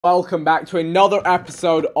Welcome back to another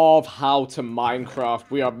episode of How to Minecraft.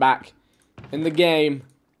 We are back in the game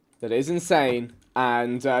that is insane,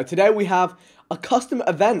 and today we have a custom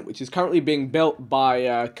event which is currently being built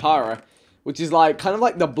by Kara, which is kind of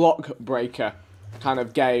like the block breaker kind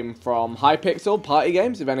of game from Hypixel Party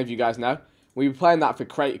Games, if any of you guys know. We've been playing that for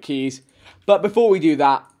crate keys, but before we do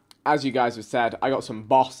that, as you guys have said, I got some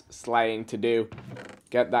boss slaying to do.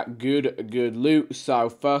 Get that good loot. So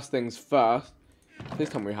first things first. This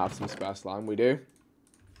time we have some spare slime, we do.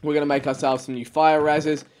 We're going to make ourselves some new fire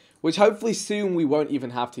reses, which hopefully soon we won't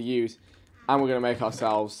even have to use. And we're going to make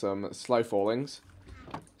ourselves some slow fallings,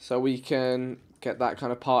 so we can get that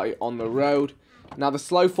kind of party on the road. Now the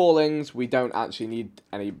slow fallings, we don't actually need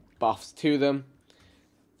any buffs to them.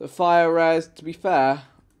 The fire res, to be fair,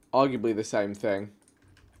 arguably the same thing,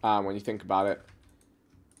 when you think about it.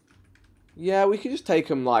 Yeah, we could just take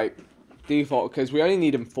them like default, because we only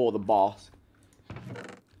need them for the boss.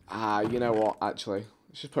 You know what, actually,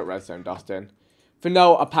 let's just put redstone dust in. For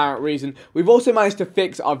no apparent reason. We've also managed to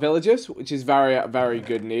fix our villagers, which is very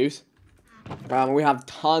good news. We have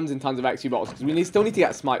tons and tons of XP bottles, because we still need to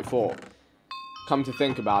get Smite 4. Come to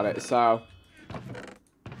think about it, so...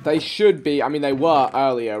 They should be, I mean, they were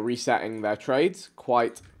earlier resetting their trades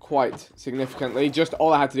quite significantly. Just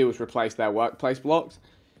all I had to do was replace their workplace blocks.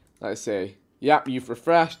 Let's see. Yep, you've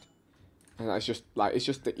refreshed. And that's just, it's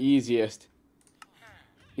just the easiest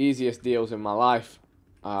deals in my life.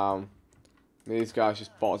 These guys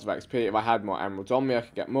just bottles of XP. If I had more emeralds on me, I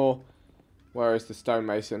could get more. Where is the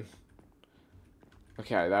stonemason?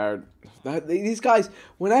 Okay, these guys,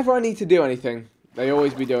 whenever I need to do anything, they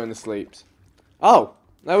always be doing the sleeps. Oh,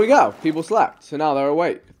 there we go. People slept, so now they're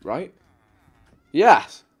awake, right?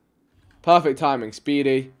 Yes. Perfect timing.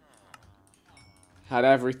 Speedy. Had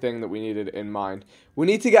everything that we needed in mind. We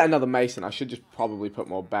need to get another mason. I should just probably put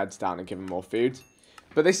more beds down and give him more food.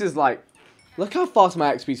 But this is look how fast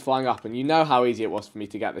my XP is flying up, and you know how easy it was for me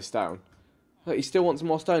to get this stone. Look, he still wants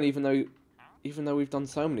more stone, even though we've done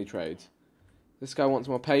so many trades. This guy wants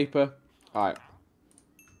more paper. Alright.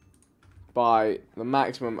 Buy the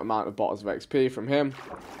maximum amount of bottles of XP from him.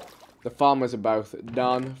 The farmers are both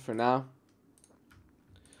done for now.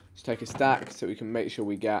 Just take a stack so we can make sure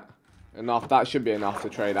we get enough. That should be enough to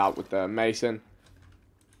trade out with the mason.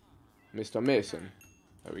 Mr. Mason.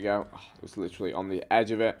 There we go. Oh, it was literally on the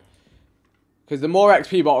edge of it. Because the more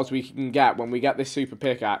XP bottles we can get when we get this super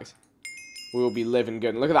pickaxe, we will be living good.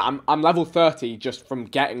 And look at that. I'm level 30 just from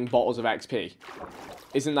getting bottles of XP.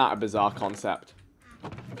 Isn't that a bizarre concept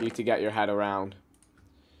for you to get your head around?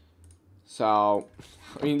 So,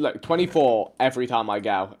 I mean, look, 24 every time I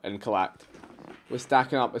go and collect. We're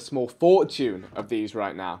stacking up a small fortune of these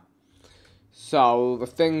right now. So, the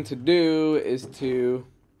thing to do is to...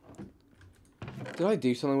 Did I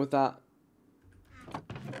do something with that?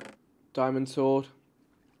 Diamond sword.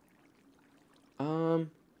 I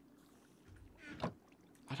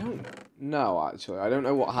don't know, actually. I don't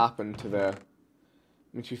know what happened to the... I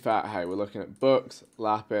mean, to be fair, hey, we're looking at books,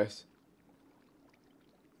 lapis.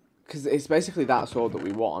 Because it's basically that sword that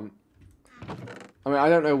we want. I mean, I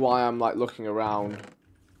don't know why I'm, looking around.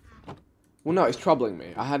 Well, no, it's troubling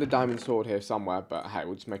me. I had a diamond sword here somewhere, but hey,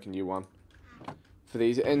 we'll just make a new one. For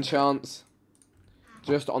these enchants,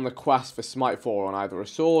 just on the quest for Smite 4 on either a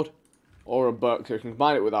sword or a book, so we can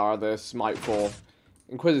combine it with our other Smite 4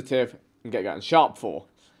 Inquisitive and get gotten Sharp 4.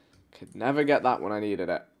 Could never get that when I needed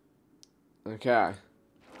it. Okay.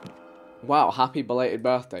 Wow, happy belated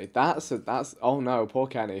birthday. That's oh no, poor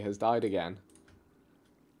Kenny has died again.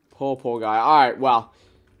 Poor guy. Alright, well,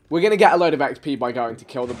 we're going to get a load of XP by going to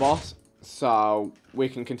kill the boss, so we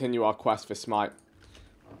can continue our quest for Smite.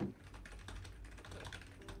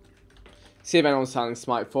 See if anyone's selling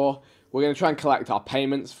Smite 4. We're going to try and collect our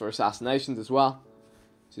payments for assassinations as well.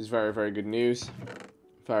 This is very good news.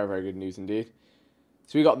 Very good news indeed.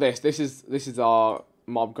 So we got this. This is our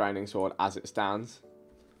mob grinding sword as it stands,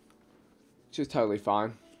 which is totally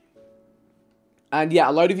fine. And yeah,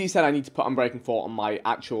 a load of you said I need to put Unbreaking 4 on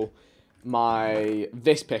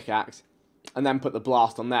this pickaxe, and then put the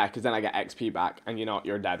blast on there, because then I get XP back. And you know what?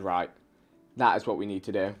 You're dead right. That is what we need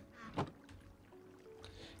to do.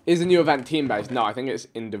 Is the new event team-based? No, I think it's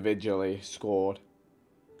individually scored.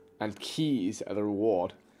 And keys are the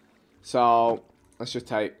reward. So, let's just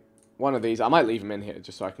take one of these. I might leave them in here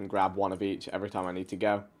just so I can grab one of each every time I need to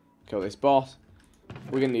go. Kill this boss.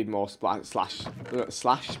 We're going to need more slash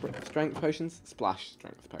strength potions? Splash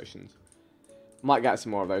strength potions. Might get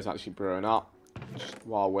some more of those actually brewing up just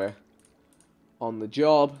while we're on the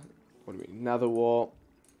job. What do we need? Nether wart.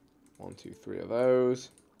 1, 2, 3 of those.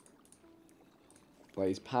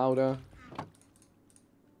 Blaze powder.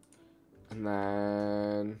 And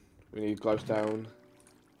then we need glowstone,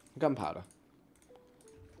 gunpowder.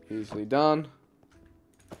 Easily done.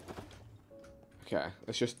 Okay,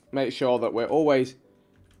 let's just make sure that we're always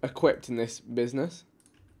equipped in this business.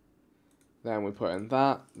 Then we put in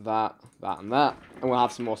that, and that. And we'll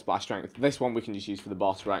have some more splash strength. This one we can just use for the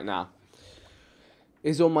boss right now.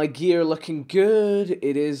 Is all my gear looking good?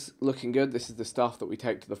 It is looking good. This is the stuff that we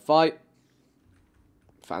take to the fight.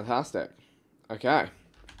 Fantastic. Okay.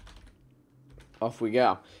 Off we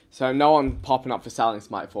go. So no one popping up for selling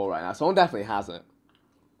Smite 4 right now. Someone definitely has it.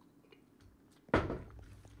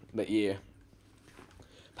 But yeah.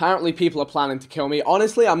 Apparently people are planning to kill me.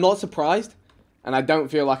 Honestly, I'm not surprised. And I don't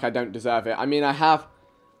feel like I don't deserve it. I mean, I have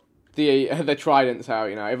the trident, so,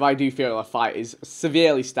 you know, if I do feel a fight is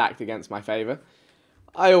severely stacked against my favour,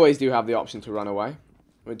 I always do have the option to run away.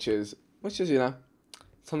 Which is, you know,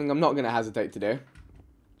 something I'm not going to hesitate to do.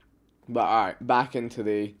 But, alright, back into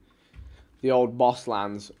the old boss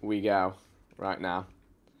lands we go right now.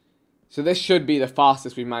 So this should be the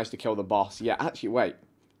fastest we've managed to kill the boss. Yeah, actually, wait.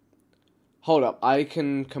 Hold up, I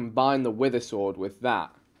can combine the Wither Sword with that.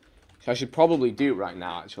 So I should probably do it right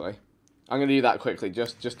now, actually. I'm going to do that quickly,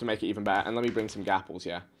 just to make it even better. And let me bring some gapples,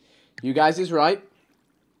 yeah. You guys is right.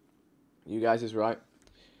 You guys is right.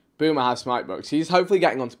 Boomer has smite books. He's hopefully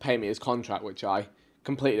getting on to pay me his contract, which I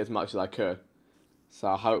completed as much as I could.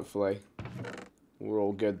 So hopefully we're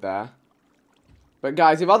all good there. But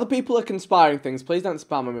guys, if other people are conspiring things, please don't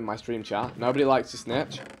spam them in my stream chat. Nobody likes to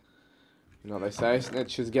snitch. You know what they say,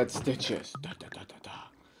 snitches get stitches. Da, da, da, da, da.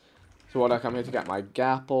 So what, I come here to get my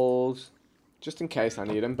gapples, just in case I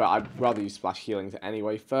need them, but I'd rather use splash healings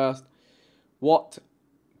anyway first. What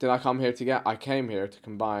did I come here to get? I came here to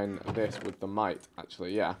combine this with the might,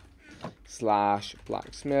 actually, yeah. Slash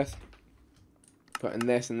blacksmith. Put in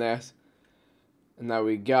this and this. And there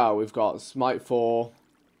we go, we've got Smite 4,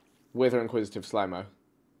 Wither Inquisitive Slow-Mo.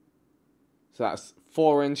 So that's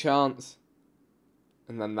 4 enchants,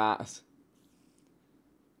 and then that's...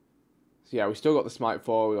 So yeah, we still got the Smite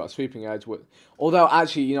 4, we got Sweeping Edge. Although,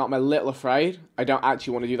 actually, you know, I'm a little afraid. I don't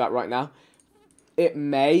actually want to do that right now. It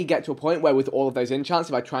may get to a point where with all of those enchants,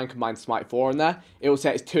 if I try and combine Smite 4 in there, it will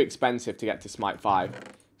say it's too expensive to get to Smite 5.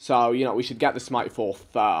 So, you know, we should get the Smite 4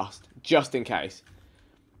 first, just in case.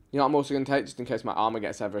 You know what I'm also going to take, just in case my armor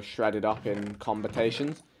gets ever shredded up in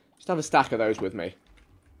combatations? Just have a stack of those with me.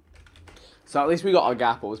 So at least we got our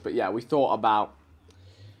gapples, but yeah, we thought about...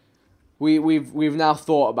 We've now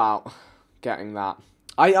thought about getting that.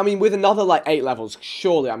 I mean, with another, like, 8 levels,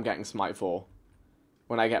 surely I'm getting Smite 4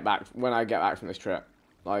 when I get back from this trip.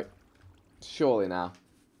 Like, surely now.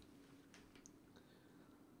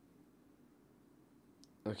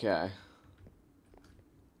 Okay.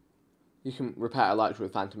 You can repair Elytra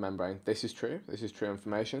with Phantom Membrane. This is true. This is true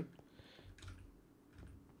information.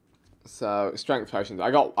 So, Strength Potions.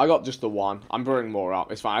 I got just the one. I'm brewing more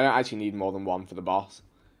up. It's fine. I don't actually need more than one for the boss.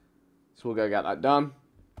 So we'll go get that done.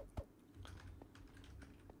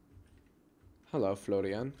 Hello,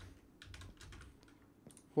 Florian.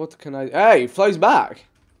 What can I... Hey, Flo's back.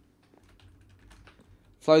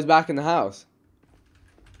 Flo's back in the house.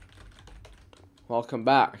 Welcome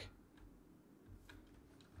back.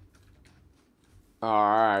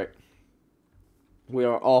 Alright. We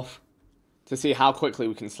are off to see how quickly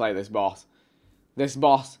we can slay this boss. This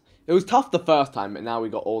boss, it was tough the first time, but now we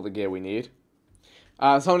got all the gear we need.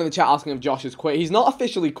 Someone in the chat asking if Josh has quit. He's not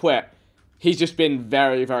officially quit. He's just been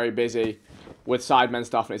very, very busy with Sidemen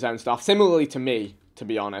stuff and his own stuff. Similarly to me, to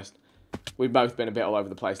be honest. We've both been a bit all over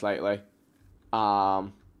the place lately.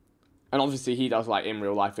 And obviously he does, like, in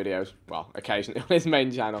real life videos. Well, occasionally on his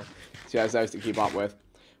main channel. So he has those to keep up with.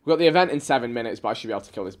 We've got the event in 7 minutes, but I should be able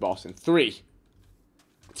to kill this boss in 3.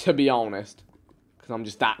 To be honest. Because I'm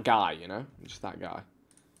just that guy, you know? I'm just that guy.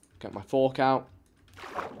 Get my fork out.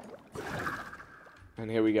 And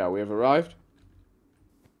here we go. We have arrived.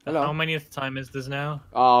 Hello. How many time is this now?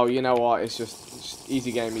 Oh, you know what? It's just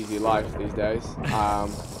easy game, easy life these days. I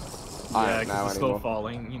don't know it's slow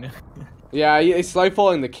falling, you know? Yeah, it's slow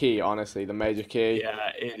falling the key, honestly. The major key.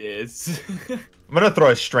 Yeah, it is. I'm gonna throw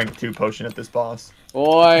a strength 2 potion at this boss.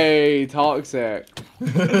 Oi, toxic.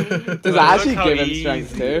 Does that actually give him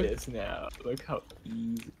strength 2? It is now. Look how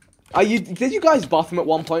easy. Did you guys buff him at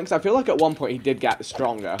one point? Because I feel like at one point he did get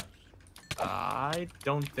stronger. I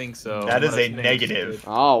don't think so. That is a negative.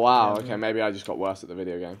 Oh, wow. Okay, maybe I just got worse at the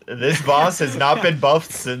video game. This boss has not been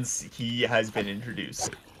buffed since he has been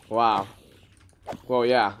introduced. Wow. Well,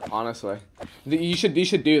 yeah, honestly. You should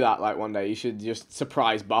do that, like, one day. You should just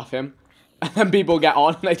surprise buff him. And then people get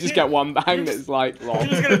on and they just get one bang that's like, lol. You're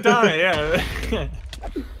just gonna die, yeah.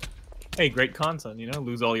 Hey, great content, you know?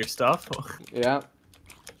 Lose all your stuff. Yeah.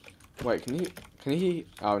 Wait, can he?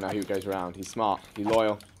 Oh no, he goes around. He's smart. He's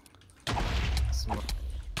loyal.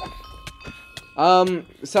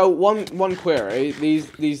 So one query.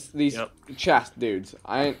 These chest dudes.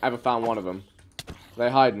 I ain't ever found one of them. They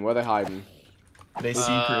hiding? Where they hiding? They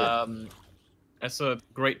secret. That's a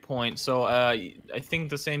great point. So I think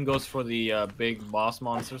the same goes for the big boss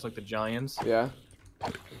monsters, like the giants. Yeah.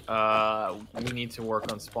 We need to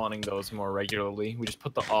work on spawning those more regularly. We just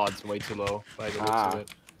put the odds way too low by the looks of it.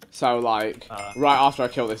 So like right after I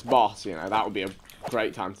kill this boss, you know, that would be a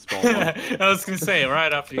great time to spawn one. I was gonna say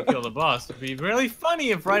right after you kill the boss, it'd be really funny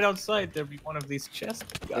if right outside there'd be one of these chest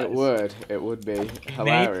guys. It would be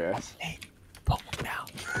hilarious. Nate, poke now.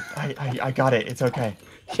 I got it. It's okay.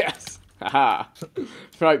 Yes. Haha.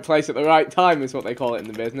 Right place at the right time is what they call it in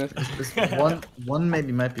the business. One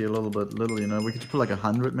maybe might be a little bit little, you know. We could put like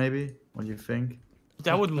 100 maybe. What do you think?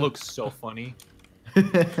 That would look so funny.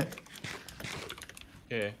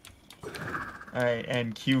 Okay. Alright,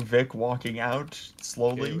 and cue Vic walking out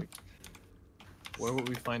slowly. Okay, where would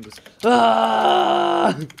we find this?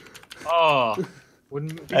 Ah! Oh,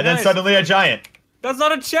 wouldn't it be And then nice? suddenly a giant. That's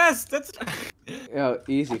not a chest. That's. Yo,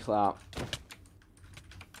 easy clap.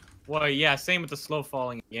 Well, yeah, same with the slow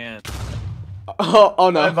falling again. Oh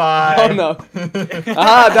no. Bye-bye. Oh no.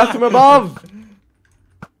 Death from above.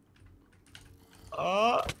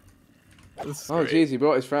 Oh, Jeez, he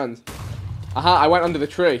brought his friends. I went under the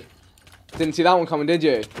tree. Didn't see that one coming, did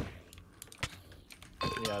you?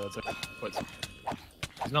 Yeah, that's a.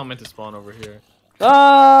 He's not meant to spawn over here.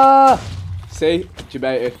 Ah! See?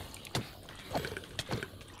 Debated.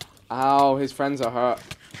 Ow, his friends are hurt.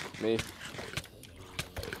 Me.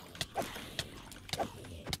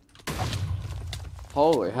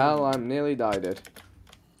 Holy hell, I'm nearly died.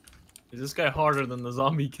 Is this guy harder than the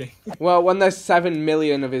zombie king? Well, when there's 7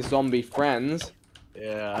 million of his zombie friends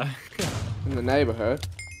Yeah. in the neighborhood.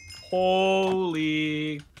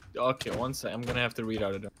 Holy. Okay, one sec. I'm gonna have to read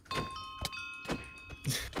out of it.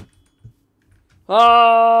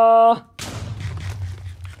 Ah!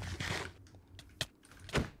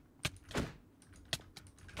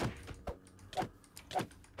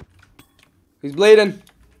 He's bleeding.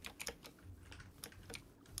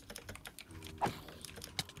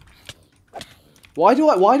 Why do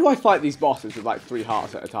I fight these bosses with like 3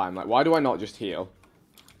 hearts at a time? Like, why do I not just heal?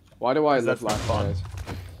 Why do I live like this?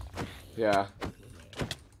 Yeah.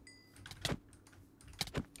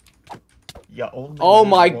 Yeah. Only Oh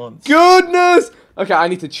my once. goodness! Okay, I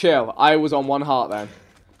need to chill. I was on 1 heart then.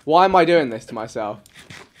 Why am I doing this to myself?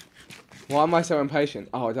 Why am I so impatient?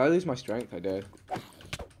 Oh, did I lose my strength? I did.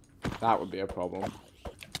 That would be a problem.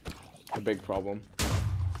 A big problem. How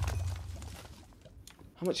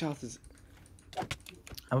much health is...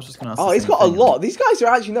 I was just gonna ask. Oh, he's got a lot. These guys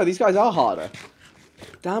are actually... No, these guys are harder.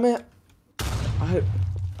 Damn it.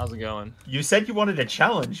 How's it going? You said you wanted a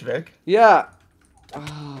challenge, Vic. Yeah.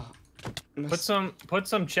 Put some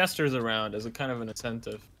chesters around as a kind of an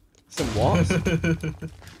incentive. Some what?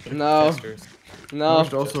 No. Chesters. No.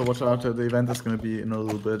 Also, watch out. The event is gonna be in a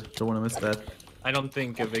little bit. Don't want to miss that. I don't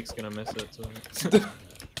think Vic's gonna miss it. So.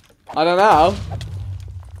 I don't know.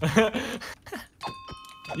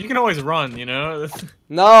 You can always run, you know?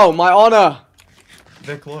 No, my honor.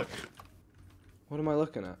 Vic, look. What am I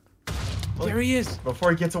looking at? Look. There he is.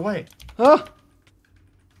 Before he gets away. Huh?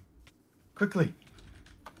 Quickly.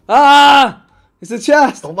 Ah! It's a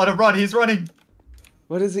chest. Don't let him run. He's running.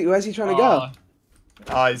 What is he? Where's he trying to go?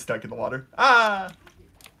 Ah, he's stuck in the water. Ah!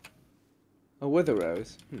 A wither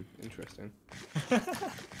rose. Interesting.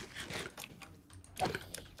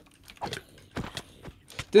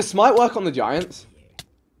 Does smite work on the giants?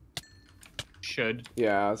 Should.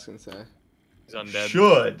 Yeah, I was gonna say. He's undead.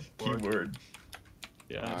 Should. Keyword.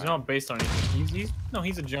 Yeah, he's not based on anything.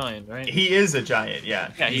 He's a giant, right? He is a giant,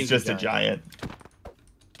 yeah. Yeah, he's just a giant.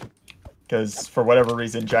 Because for whatever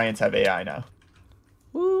reason, giants have AI now.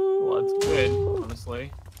 Well, that's good,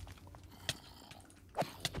 honestly.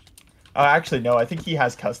 Oh, actually, no. I think he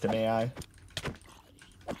has custom AI.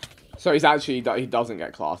 So he's actually he doesn't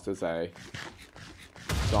get classed as a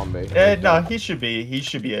zombie. No, he should be. He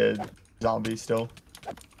should be a zombie still.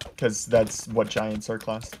 Because that's what giants are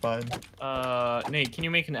classified. Nate, can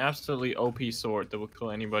you make an absolutely OP sword that will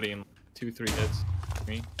kill anybody in 2-3 hits?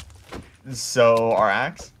 Me? So, our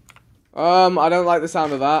axe? I don't like the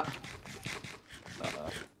sound of that.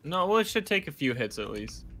 No, well, it should take a few hits at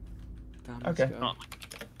least. Damn, Okay. Oh.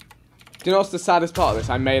 Do you know what's the saddest part of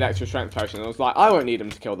this? I made extra strength potion and I was like, I won't need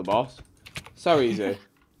him to kill the boss. So easy.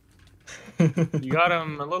 You got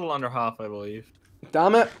him a little under half, I believe.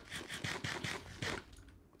 Damn it.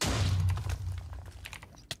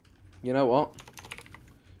 You know what?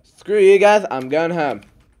 Screw you guys, I'm going home.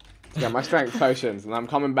 Yeah, my strength potions, and I'm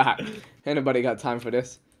coming back. Ain't nobody got time for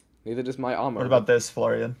this. Neither does my armor. What about this,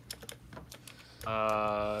 Florian?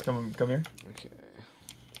 Uh, Come here. Okay.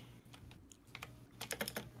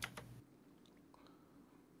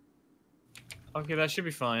 okay, that should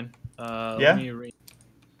be fine. Yeah? Let me read.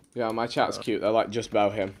 Yeah, my chat's cute. They're like, just bow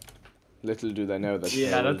him. Little do they know that.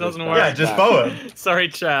 Yeah, that doesn't work. Yeah, just bow him. Sorry,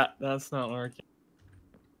 chat. That's not working.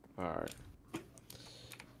 Alright.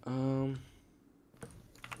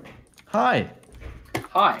 Hi.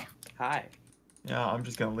 Hi. Hi. Yeah, I'm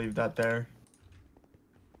just gonna leave that there.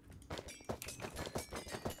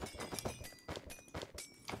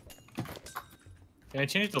 Can I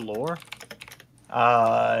change the lore?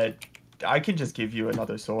 I can just give you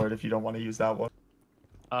another sword if you don't want to use that one.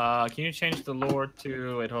 Can you change the lore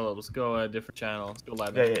to... Wait, hold on. Let's go a different channel. Let's go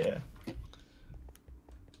live. Yeah.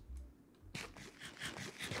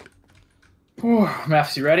 Whew,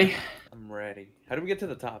 Maths, you ready? I'm ready. How do we get to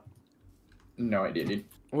the top? No idea, dude.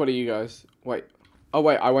 What are you guys? Wait. Oh,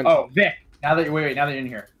 wait, I went... Oh, Vic. Now that now that you're in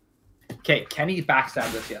here. Okay, Kenny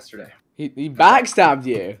backstabbed us yesterday. He backstabbed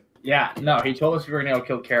you. Yeah, no, he told us we were gonna go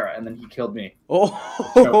kill Kara, and then he killed me.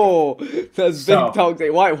 Oh, that's big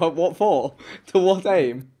toxic. Why? What for? To what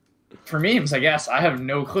aim? For memes, I guess. I have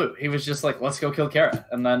no clue. He was just like, let's go kill Kara,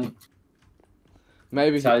 and then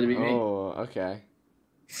Maybe. decided to be me. Oh, okay.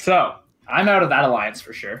 So, I'm out of that alliance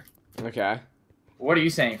for sure. Okay. What are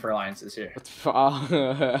you saying for alliances here? Look,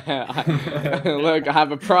 I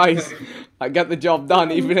have a price. I get the job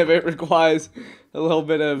done, even if it requires a little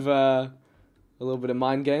bit of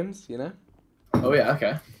mind games, you know. Oh yeah,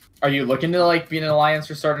 okay. Are you looking to like be in an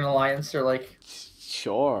alliance or start an alliance or like?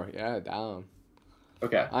 Sure. Yeah. Down.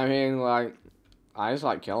 Okay. I mean, like, I just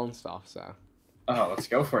like killing stuff, so. Oh, let's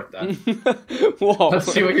go for it then. Whoa.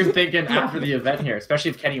 Let's see what you're thinking after the event here,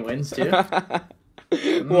 especially if Kenny wins too.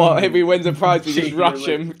 What, if he wins a prize, we just Shaky rush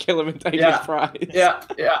win. him, kill him, and take Yeah. his prize? Yeah.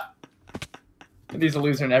 He's a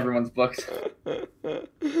loser in everyone's books. You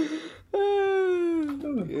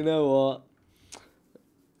know what?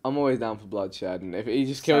 I'm always down for bloodshed, and if he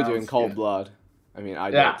just killed you in Sounds cold good. blood, I mean, I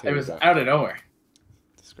Yeah, did too. it was but out of nowhere.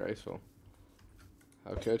 disgraceful.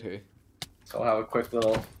 How could he? So I'll have a quick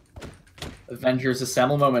little Avengers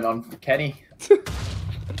Assemble moment on Kenny.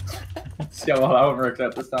 See how well that one worked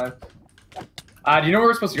out this time. Do you know where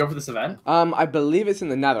we're supposed to go for this event? I believe it's in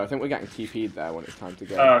the Nether. I think we're getting TP'd there when it's time to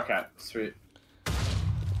go. Oh, okay. Sweet.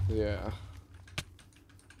 Yeah.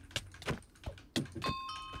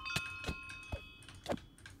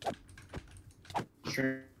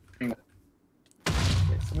 Sure.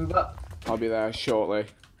 Let's move up. I'll be there shortly.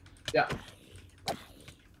 Yeah.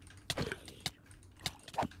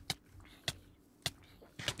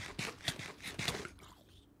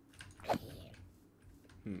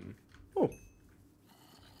 Oh.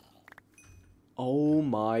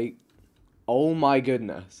 Oh my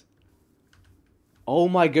goodness. Oh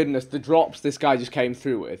my goodness, the drops this guy just came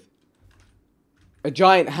through with. A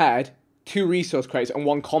giant head, 2 resource crates, and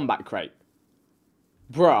 1 combat crate.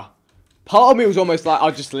 Bruh. Part of me was almost like,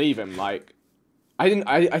 I'll just leave him, like... I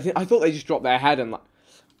thought they just dropped their head and like...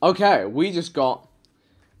 Okay, we just got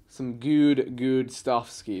some good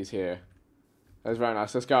stuff skis here. That was very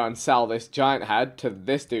nice. Let's go and sell this giant head to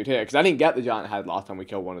this dude here. Because I didn't get the giant head last time we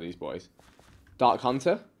killed one of these boys. Dark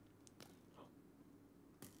Hunter.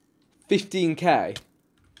 15k.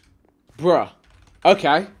 Bruh.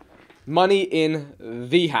 Okay. Money in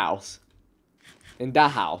the house. In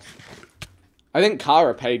that house. I think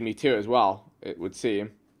Kara paid me too as well, it would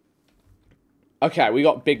seem. Okay, we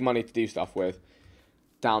got big money to do stuff with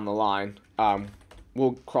down the line.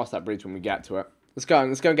 We'll cross that bridge when we get to it. Let's go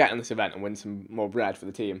and get in this event and win some more bread for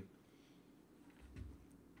the team.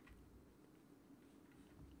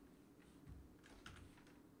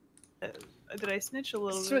 Did I snitch a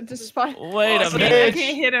little So bit? despite Wait a I minute.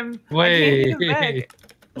 can't hit him. Wait. I can't hit him back.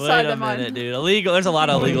 Wait Aside a of mine. minute, dude. Illegal. There's a lot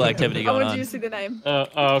of illegal activity I going want you on. to see the name. Oh,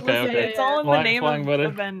 okay, Yeah, okay. It's all in the Flying- name flying of buddy. the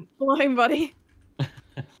event. Flying buddy.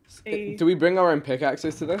 Hey. Do we bring our own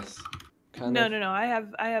pickaxes to this? Kind No, of? no, no. I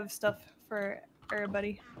have stuff for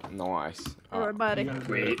everybody. Nice. Or buddy.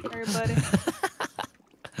 Wait. Everybody.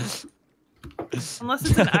 Unless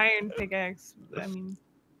it's an iron pickaxe. I mean,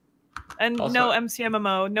 and Also- no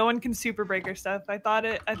MCMMO. No one can super breaker stuff. I thought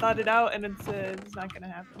it out, and it's not gonna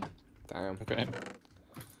happen. Damn. Okay.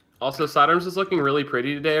 Also, Sidearms is looking really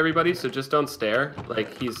pretty today, everybody, so just don't stare.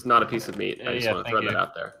 Like, he's not a piece of meat. I just Yeah, want to thank throw that you.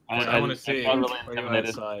 out there. I want to see. I'm really Are you intimidated.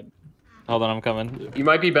 outside? Hold on, I'm coming. You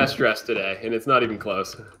might be best dressed today, and it's not even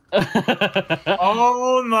close.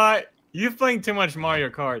 Oh my! You're playing too much Mario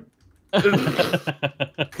Kart.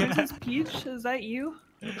 Princess Peach, is that you?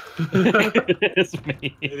 It's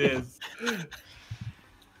me. It is.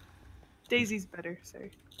 Daisy's better,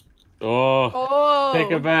 sorry. Oh, Oh. take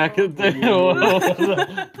it back.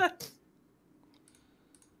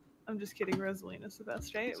 I'm just kidding. Rosalina's the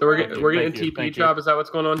best, right? So we're getting Thank you, TP thank job. you. Is that what's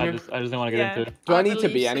going on I here? just didn't want to Yeah. get into it. Do I I need to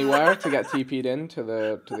be believe so. anywhere to get TP'd in to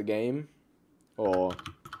the game? Or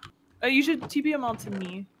Oh, you should TP them all to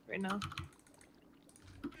me right now.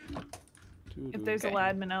 If there's a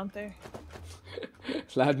ladman out there.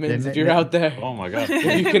 Ladmins, Yeah, if you're Nate- out there, Oh my god.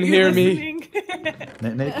 you can hear me.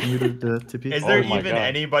 Nate, can you do the TP? Is there Oh my even God.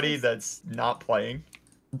 anybody that's not playing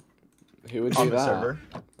Who would on do the that? server?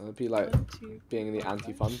 That'd be like being in the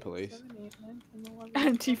anti-fun police.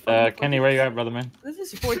 Kenny, where you at, brother man? This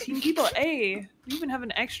is 14 people. Hey, we even have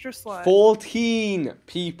an extra slot. 14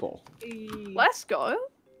 people. Hey. Let's go.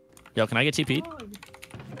 Yo, can I get TP'd?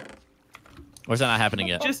 Or is that not happening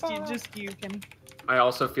yet? Just you, Kenny. I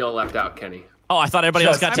also feel left out, Kenny. Oh, I thought everybody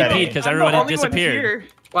else Just got Kenny. TP'd because I'm the everybody only one disappeared. here.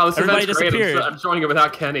 Wow, this Everybody event's great. disappeared. I'm joining it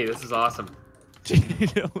without Kenny. This is awesome.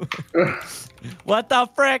 What the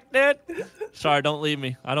frick, dude? Sorry, don't leave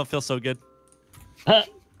me. I don't feel so good.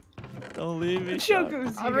 Don't leave me. Show Char.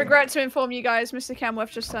 goes I here. regret to inform you guys, Mr.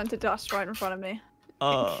 Camworth just turned to dust right in front of me.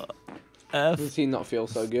 F. Does he not feel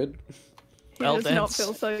so good? He Well, does not that's-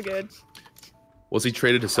 feel so good. Was he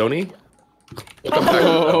traded to Sony?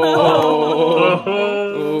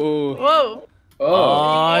 Oh. Whoa.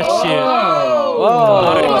 Oh, shit. Whoa.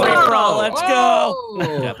 Alright, free for all, let's go.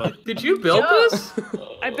 Yeah, but Did you build this?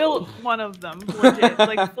 I built one of them, legit,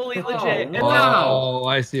 like fully legit. And Wow. Oh,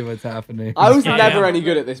 I see what's happening. I was Yeah. never any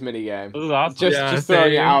good at this minigame. This is awesome. Just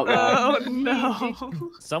throwing it same. out there. oh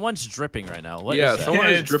no. someone's dripping right now. What Yeah, is that? someone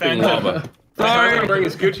is It's dripping Phantom. lava. Sorry. I'm wearing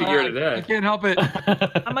his Gucci gear I today. can't help it.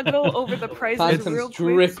 I'm gonna go over the prizes Phantom's real quick.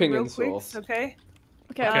 dripping real in quick, sauce. okay?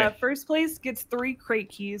 Okay. Okay. First place gets 3 crate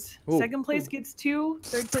keys. Ooh. Second place gets 2.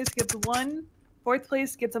 Third place gets 1. Fourth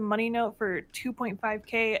place gets a money note for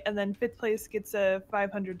 2.5k, and then fifth place gets a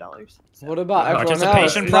 $500. So. What about everyone else?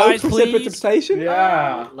 Participation No prize, please? precipitation?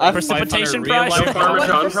 Yeah. Precipitation real life prize?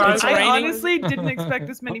 Parmesan It's prize? I raining. honestly didn't expect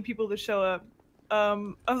this many people to show up. I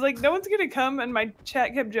was like, no one's gonna come, and my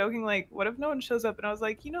chat kept joking, like, what if no one shows up? And I was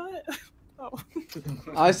like, you know what? Oh.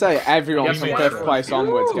 I say everyone Yes, from we fifth are. place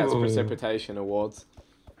onwards gets Ooh. precipitation awards.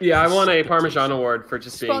 Yeah, I won a Parmesan award for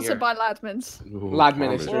just being here. Sponsored by Ladmans. Lad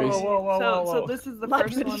Ministries. So this is the Lad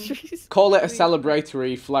first one. Ministries. Call it a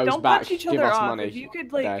celebratory, flows Don't back, punch each give other us off. money. If you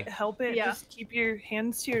could like Okay. help it, Yeah. just keep your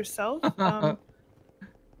hands to yourself.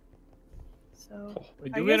 So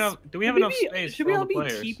Wait, I do we guess- have should enough be- space Should for we all all the be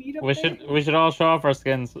players? TP'd up We should all show off our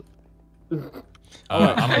skins. You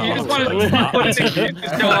just wanted to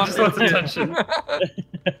show off Just wants attention.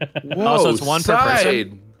 Whoa, so it's one per person?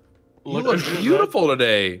 Side. You look beautiful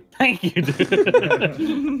today. Thank you,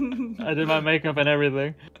 dude. I did my makeup and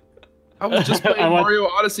everything. I was just playing I want- Mario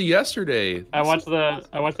Odyssey yesterday. I watched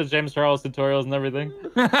the James Charles tutorials and everything.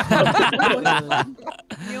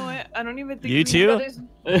 You know what? I don't even think You we too? Got his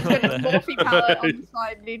Morphe palette on the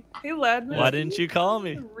side, dude. Hey, Ladman. Why didn't you call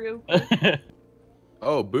me? Real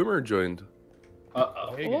Oh, Boomer joined.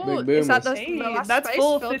 Uh-oh. Ooh, Big is that the, Hey, the last that's space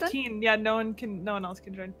full of filled in? 15. Yeah, no one else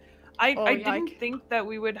can join. I Oh, didn't yike. think that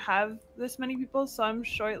we would have this many people, so I'm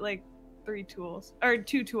short like 3 tools or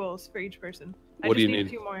 2 tools for each person. I What do just you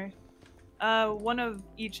need need? 2 more. One of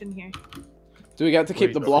each in here. Do we get to keep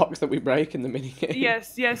Wait, the blocks that we break in the minigame?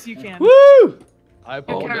 Yes, you can. Woo! I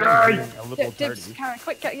apologize apologize. for A little Dibs, tardy. Karen,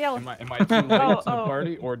 quick, get yelling. Am I too late Oh, to the oh.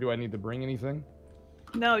 party, or do I need to bring anything?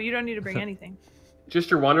 No, you don't need to bring anything. Just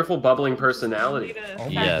your wonderful bubbling You personality. need a Oh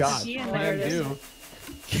my Yes. god. key in There there. it is. do.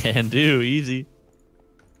 Can do, easy.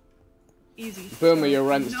 Easy. Boomer, your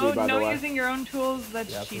rent's due, by the No way. using your own tools.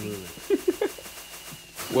 That's Yeah, cheating. absolutely.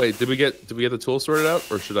 Wait, did we get the tool sorted out,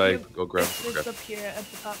 or should I go grab? It's Okay. up here at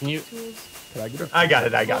the top. Can you- of tools. Could I get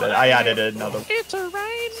it? I got it. I added another. It's a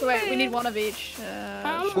rain. So wait, we need one of each.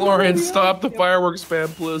 Lauren, stop the fireworks spam,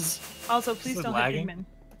 please. Also, please is don't lagging. hit pigmen.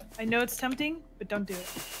 I know it's tempting, but don't do it.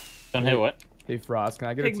 Don't hit what? Hey Frost, can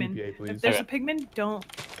I get Pigman. a TPA, If please? there's Okay. a pigman, don't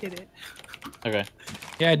hit it. Okay.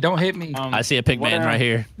 Yeah, don't hit me. I see a pig what man are- right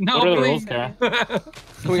here. No, what are the please. rules, Kara?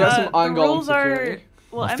 Can we get some The iron golem rules are security?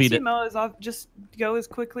 well, I'll feed it. MCMO is off. Just go as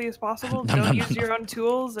quickly as possible. Nom, Don't nom, use nom. your own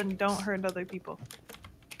tools and don't hurt other people.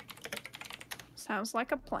 Sounds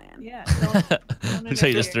like a plan. Yeah. So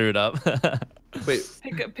you just threw it up. Wait,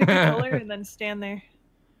 Pick a color and then stand there.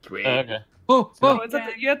 Sweet. Okay. Oh, No, oh. it's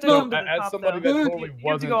at the, you have to No, come to the as top somebody though. that totally You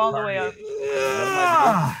have to go wasn't all the way up.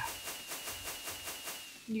 Ah.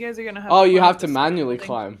 You guys are gonna have. Oh, you climb have up to this manually thing.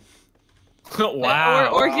 climb.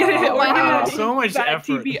 Wow. Or get it. Or Wow. get it. So much Back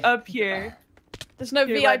effort. TP up here. There's no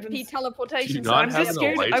Here, VIP Ladman's- teleportation. not I'm have just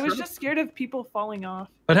an scared. I was elytra? just scared of people falling off.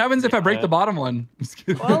 What happens if I break the bottom one?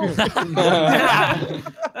 Well,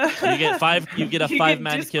 You get five. You get a you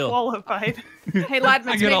 5-man kill. disqualified. Hey, Ladman,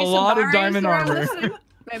 I get a lot of diamond armor.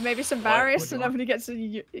 Maybe some barriers so nobody gets,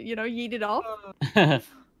 yeeted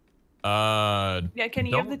off. Yeah,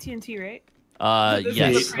 Kenny, you have the Don't- TNT, right? This is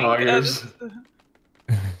Yes. a prank. Hoggers.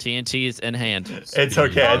 TNT's in hand. It's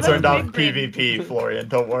okay. Oh, I turned that's off big brain. PvP, Florian.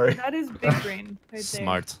 Don't worry. That is big brain right there.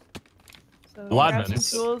 Smart. So Ladman, grab some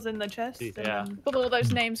it's- tools in the chest. Yeah. And then, Put all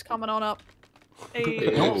those names coming on up.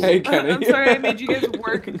 hey, Hey, Kenny. I'm sorry I made you guys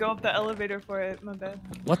work and go up the elevator for it. My bad.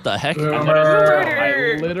 What the heck?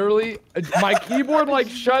 I literally, my keyboard like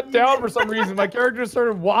shut down for some reason. My character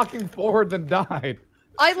started walking forward and died.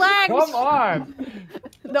 I lagged. Come on.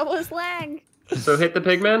 That was lag. So hit the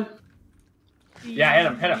pigman. Yeah, hit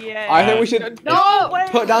him, hit him. Yeah. I think we should No way.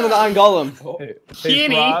 put down the Iron Golem. Hey,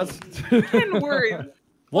 Kenny. Frost. Ken worried. One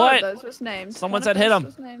What? of those was named. Someone One said of hit those him.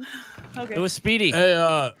 was named. Okay. It was Speedy.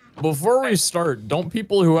 Hey, before we start, don't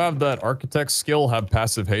people who have that architect skill have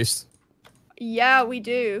passive haste? Yeah, we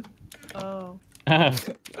do. Oh.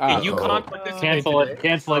 You can't participate. Cancel it.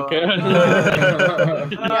 Cancel it.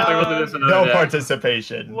 No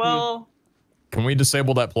participation. Well, Can we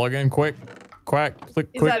disable that plugin quick? Quack. Click.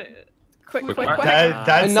 Is Quick. that quick?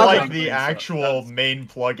 That's Another- like the actual main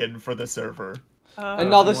plugin for the server.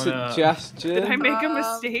 Another I wanna- suggestion. did I make a Um,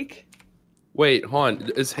 mistake? Wait,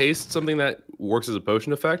 Han, is haste something that works as a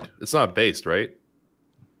potion effect? It's not based, right?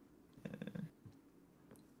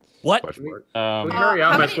 What? Question mark. We hurry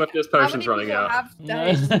up. how My many- swiftness how potion's many running people out. have the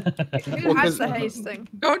haste? Who has the haste thing?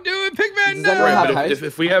 Don't do it, Pigman. Does No. anyone have Right, but haste?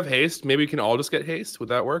 if we have haste, maybe we can all just get haste. Would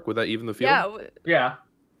that work? Would that even the field? Yeah. Yeah.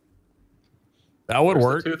 That would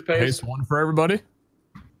Where's the work. toothpaste? Haste one for everybody.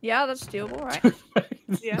 Yeah, that's doable, right?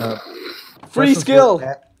 Yeah. Free skill. Do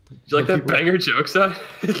you like that banger joke, son?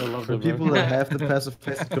 For people that have the passive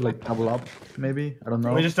haste, it could like double up, maybe. I don't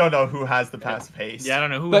know. We just don't know who has the passive haste. Yeah, I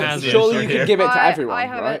don't know who But has it. surely you here. could give it to I everyone,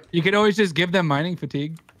 have right? it. You could always just give them mining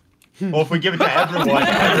fatigue. Well, if we give it to everyone,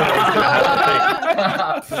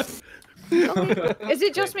 Is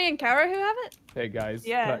it just me and Kara who have it? Hey guys,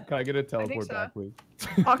 Yeah. can I get a think teleport so. back, please?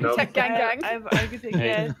 Architect gang gang. I could take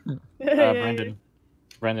that.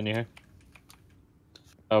 Brandon, you here?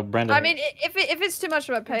 Oh, Brandon. I mean, if it's too much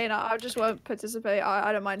of a pain, I just won't participate.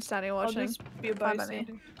 I don't mind standing I'll watching. just be a Fine by me.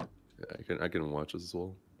 bystander. Yeah, I can watch as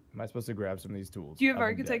well. Am I supposed to grab some of these tools? Do you have I'm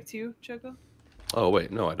architect too, Choco? Oh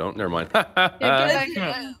wait, no, I don't. Never mind.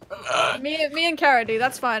 Yeah, me and Kara do.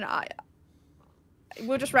 That's fine.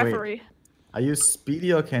 We'll just Wait. referee. Are you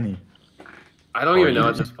Speedy or Kenny? I don't even know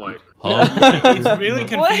at this point. It's really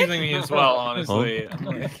confusing me as well, honestly.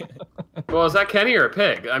 Well, is that Kenny or a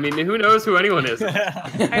pig? I mean, who knows who anyone is?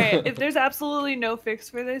 Alright, if there's absolutely no fix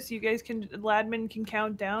for this, you guys can Ladman can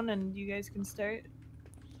count down and you guys can start.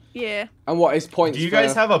 Yeah. And what is points? do you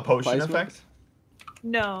guys for have a potion placement? effect?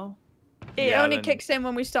 No. It Yeah, only then- kicks in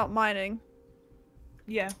when we start mining.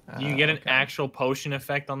 Yeah. Do you get an Okay. actual potion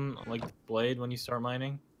effect on like the blade when you start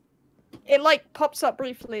mining? It like pops up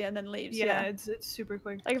briefly and then leaves. Yeah, Yeah. it's super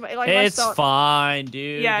quick. Like if I It's start. fine,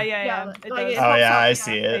 dude. Yeah. Yeah, It like does. it Oh pops yeah, up, I yeah.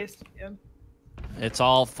 see it. Yeah. It's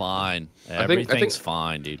all fine. I think- Everything's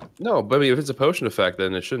fine, dude. No, but I mean, if it's a potion effect,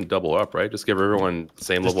 then it shouldn't double up, right? Just give everyone the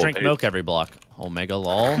same Just level drink of milk every block. Omega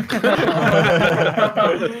lol.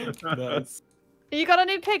 You got a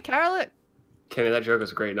new pig, Kara. Look. Kenny, that joke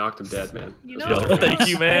was great. Knocked him dead, man. You know. Yo, thank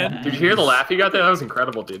you, man. Did you hear the laugh you got there? That was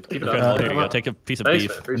incredible, dude. Keep it up. There you go. Take a piece of Thanks, beef.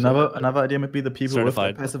 man. Appreciate it. Another idea might be the people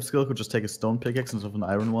Certified. with the passive skill could just take a stone pickaxe instead of an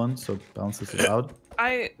iron one, so it balances it out.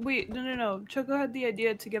 Wait, no. Choco had the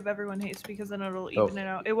idea to give everyone haste because then it'll even it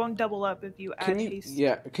out. It won't double up if you add Can you? haste.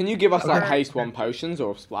 Yeah. Can you give us like Okay. haste one potions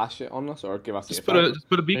or splash it on us or give us the Just put a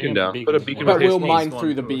effect? beacon down. Put a beacon. But with we'll haste mine one.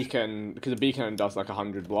 through the beacon because the beacon does like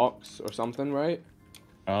 100 blocks or something, right?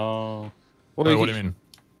 Oh. Well, Wait, you what do can- you mean?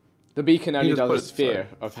 The beacon only just does put a it sphere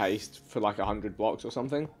of haste for like 100 blocks or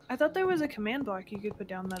something. I thought there was a command block you could put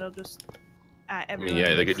down that'll just at I mean, everyone.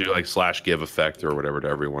 yeah, they could do like /give effect or whatever to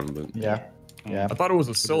everyone, but Yeah. Yeah. I thought it was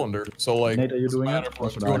a cylinder. So like. Nate, are you doing matter it? for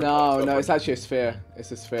us Or doing it. No, it's actually a sphere.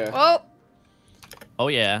 It's a sphere. Oh, Oh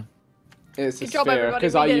yeah. It's a Good job, sphere everybody,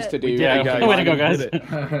 because we I did used to it. do. Yeah, guys. Way to go, guys.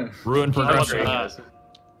 Ruin How about progression. that?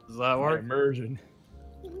 Does that work? Immersion.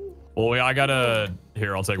 Well, I gotta.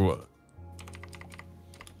 Here, I'll take what.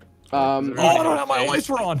 Oh, I don't have my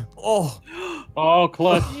elytra on. Oh. Oh,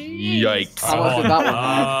 clutch. yikes. How much did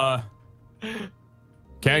that one?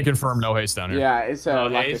 Can't confirm no haste down here. Yeah, it's Oh,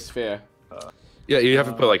 like a haste? sphere. Yeah, you have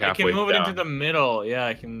to put like I halfway can move it down. into the middle. Yeah,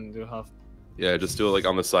 I can do half. Yeah, just do it like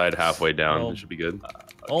on the side halfway down. Oh. It should be good.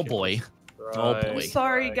 Oh boy. Oh Right. boy.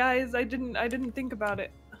 Sorry, guys. I didn't think about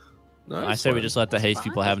it. No, I say we just let the haste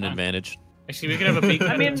people have an advantage. Actually, we can have a beacon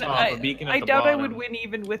I at mean, the top, a beacon at I the doubt I bottom. would win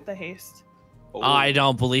even with the haste. I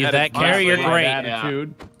don't believe that. Honestly, Carry, you're yeah. great.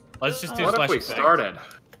 Attitude. Let's just do What if slash we effect. started?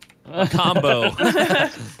 A combo.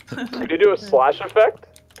 Could you do a slash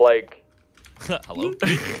effect? Like, Hello?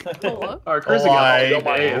 Hello? Our cruising got Don't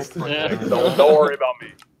mind haste. don't worry about me.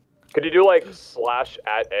 Could you do like slash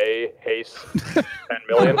at a haste 10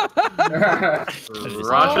 million? Roger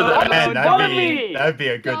that. Man, Donnie! that'd be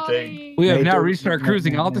a good thing. We have Hey, now don't- reached our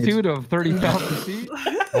cruising altitude of 30,000 feet.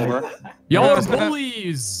 Y'all are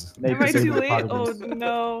bullies. Maybe Am I save too the late? Oh particles.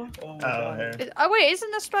 no. Oh, hey. Oh wait,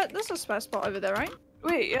 isn't there's a spare spot over there, right?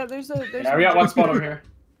 Wait, yeah. There's Yeah, we got one spot over here.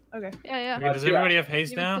 Okay. Yeah, Wait, does everybody have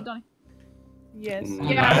haste Give it to now? Donnie. Yes.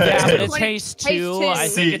 Yeah, but it's Like, haste haste 2. two. I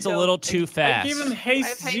think it's a little too I fast. gave him I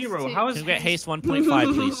haste have haste 0. too. How is Can we get haste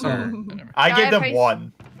 1.5, please, sir? I Yeah, give I them have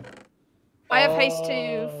 1. I have haste 2 I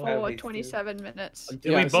have for haste 27 minutes. Did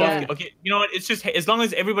Yeah, we both? so- Okay, you know what? It's just as long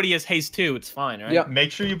as everybody has haste 2, it's fine, right? Yep.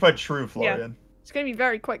 Make sure you put true, Florian. It's gonna be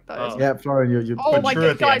very quick though. Oh. Isn't it? Yeah, Florian, you Oh put my true god,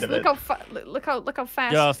 at the guys! end of Look how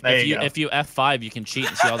fast. Yo, There you go. if you F5, you can cheat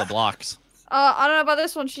and see all the blocks. I don't know about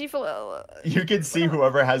this one. You can see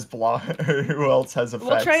whoever has block or who else has effects.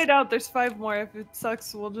 We'll try it out. There's 5 more. If it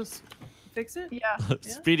sucks, we'll just fix it. Yeah.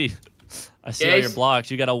 Speedy, I see all your Yes.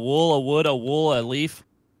 blocks. You got a wool, a wood, a wool, a leaf.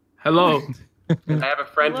 Hello. I have a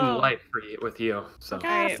friend Hello. in life for you, with you. So.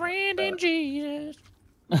 Alright. friend in Jesus.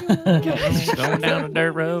 Going down the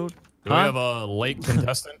dirt road. Do we have a late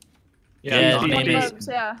contestant? Yeah, Donnie. his name is Bugs,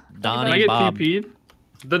 yeah. Donnie Bob.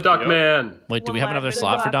 The Duck Man. Wait, do we We'll have another have to-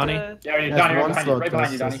 slot for we'll have Donnie? to- Yeah, Yeah, Donnie, one slot right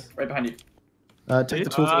behind you, does Donnie. Right behind you. Take the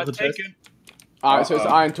tools off the chest. Taken. Alright, so it's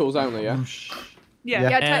iron tools only, yeah? Yeah. Yeah.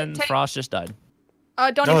 Yeah, And take. Frost just died.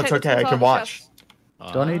 Donnie, No, take it's the okay. I tools can off the watch.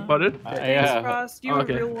 chest. Donnie? Thanks, Frost. You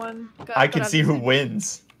Okay. a real one. Go- I go can down. see who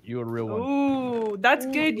wins. You a real one. Ooh, that's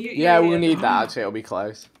good. Yeah, we'll need that actually. It'll be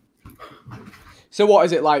close. So what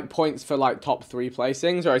is it like? Points for like top 3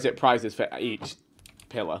 placings, or is it prizes for each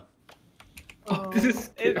pillar? It's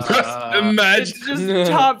Imagine.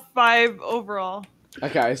 just top 5 overall.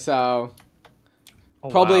 Okay, so Oh,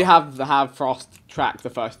 probably wow. have Frost track the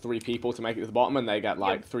first 3 people to make it to the bottom, and they get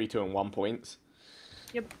like 3, 2, and 1 points.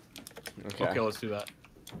 Yep. Okay. Okay, let's do that.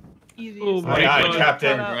 Easy. Oh my God, Shout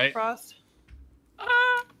Captain. out, Right? Frost. All All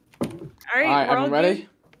right, right, we're all everyone ready? good?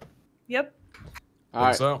 Yep. All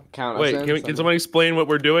right, so. count us Wait, in. can someone explain what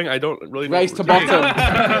we're doing? I don't really know. Race what to we're doing.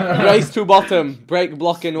 bottom. Race to bottom. Break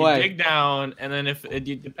blocking You way. dig down, and then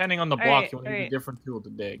depending on the block, Alright, you want to use alright. a different tool to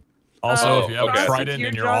dig. Also, if you have okay. a Frost, trident it's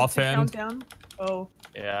in your job to offhand, count down. Oh.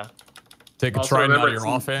 Yeah. take a Also, trident out of remember your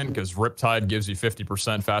it's- offhand because Riptide gives you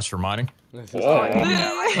 50% faster mining. This is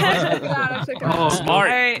I took it. Smart.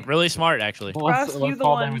 Alright. Really smart, actually. Frost, you the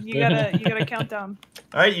one. You gotta count down.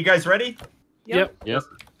 All right, you guys ready? Yep. Yep.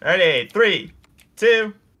 Ready? 3,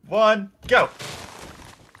 2, 1, go.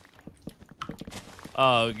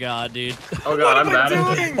 Oh god, dude. Oh god, I'm bad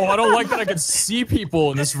at this. Oh, I don't like that I can see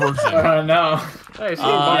people in this version. No. Hey, she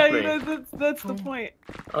Yeah, blocked me. that's the point.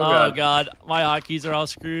 Oh Oh god. god, my hotkeys are all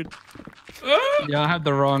screwed. Yeah, I have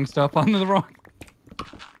the wrong stuff on the wrong.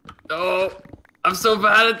 Oh, I'm so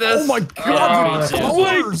bad at this. Oh my god, the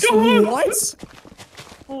colors! What?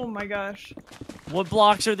 Oh my gosh. What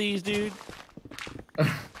blocks are these, dude?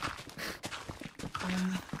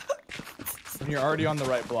 When you're already on the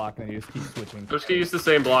right block, then you just keep switching. I'm just gonna use the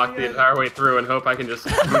same block the entire way through and hope I can just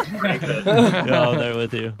crank it. Yeah, I'm there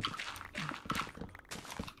with you.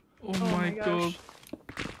 Oh my gosh.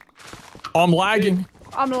 I'm lagging.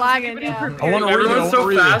 I'm lagging. Yeah. I want to read it. Everyone's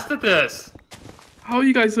so fast at this. How are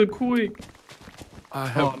you guys so quick? I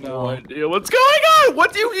have Oh, no. no idea what's going on.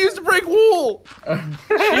 What do you use to break wool?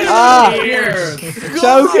 Ah!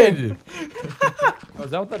 Choking! Oh,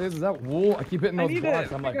 is that what that is? Is that wool? I keep hitting I those need blocks.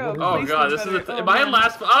 to I'm like, figure what out is Oh god, this is better. a Oh, am I in man.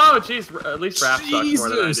 last? Oh jeez, at least Raph sucks more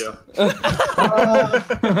than I do.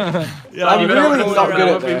 Yeah, I'm You really know, not good at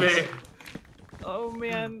won't be this. me. Oh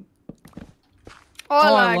man. Oh, I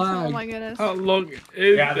Oh, I lagged. Oh lagged. my goodness. How long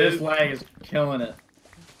is Yeah, this lag is killing it.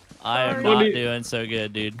 I am Sorry. not doing so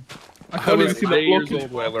good, dude. I was 8 years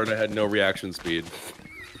old when I learned I had no reaction speed.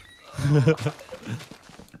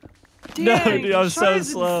 Dang, dude, I'm so Sean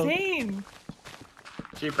is slow. Insane.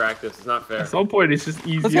 Cheap practice. It's not fair. At some point, it's just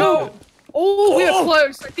easy. Let's go. Oh, we were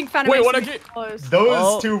close. I think Phantom Wait, Ace what I was get? close. Those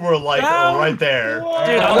Oh. two were like No. right there. Dude,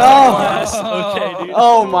 I'm No. last. Okay, dude.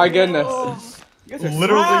 Oh my goodness.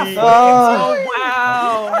 Literally. Oh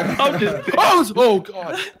wow. I'm just. Oh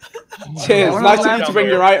god. Cheers. Nice of you to bring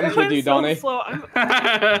your items with you, So Donnie. slow. I'm-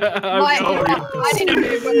 I didn't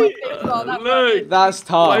move when my feet fell. That Look. That's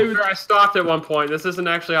tough. I stopped at one point. This isn't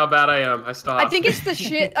actually how bad I am. I stopped. I think it's the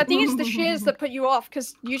shit. I think it's the shears that put you off,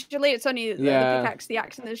 because usually it's only the pickaxe, the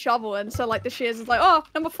axe, and the shovel, and so like the shears is like, oh,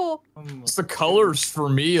 number 4. It's the colors for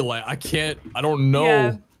me. Like I don't know.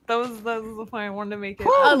 Yeah, that was the point I wanted to make it.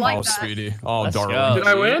 I like Oh, that. sweetie. Oh, Let's darling. go. Did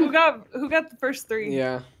I win? Who got the first 3?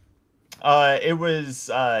 Yeah. It was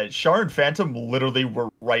Char and Phantom literally were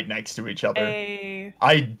right next to each other. A...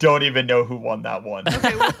 I don't even know who won that one.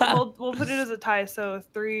 Okay, we'll put it as a tie. So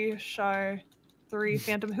 3 Char, 3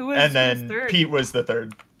 Phantom. Who was And who was then third? Pete was the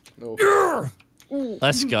third. Oh.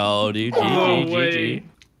 Let's go, dude. No GG, way. GG.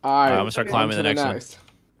 Alright, I'm gonna start climbing the next one.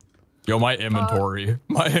 Yo, my inventory.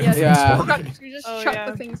 My Yeah. inventory. You just Oh, chuck yeah.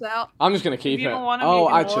 the things out. I'm just gonna If keep you it. don't want 'em, Oh, you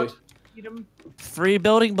can actually. walk. Eat 'em. 3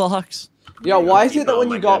 building blocks. Yeah, why is it that Oh, when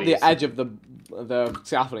my you got goodies. the edge of the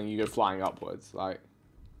scaffolding, you go flying upwards? Like,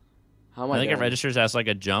 how am I? I think it doing? registers as like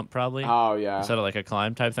a jump, probably. Oh yeah. Instead of like a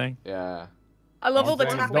climb type thing. Yeah. I love all the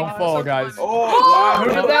tapping. Don't fall, guys. Wow, who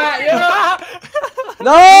did that? Yeah.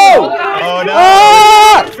 No! Oh no!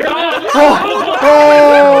 Ah!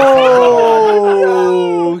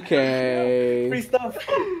 Oh, okay. Free stuff.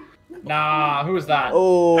 Nah, who was that?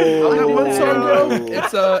 Oh. What song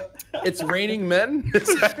go? It's raining men.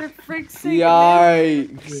 For freak's sake.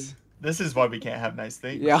 Yikes. This is why we can't have nice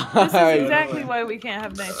things. This is Yikes. exactly why we can't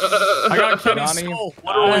have nice things. I got Kenny's Donnie. skull.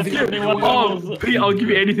 Literally. Pete, I'll give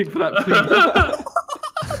you anything for that,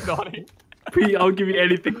 please. Donnie. Pete, I'll give you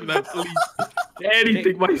anything for that, please.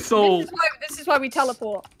 Anything, my soul. This is why we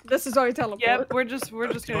teleport. This is why we teleport. Yep, we're just Do we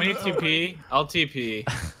doing need TP? I'll TP.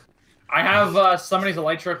 I have somebody's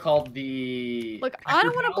elytra called the. Look, I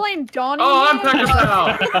don't want to blame Donnie. Oh, I'm here, Pecker but-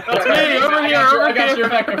 Pal. It's me, over here, I got your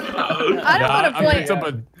Pecker Pal. I don't want to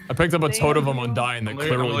blame. I picked up a totem of Undying that I'm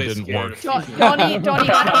clearly really didn't scared. work. Donnie, Donnie,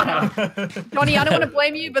 I don't want to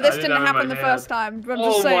blame you, but this I didn't didn't have happen my the hand. first time. I'm just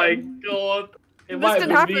Oh my saying. god. It This might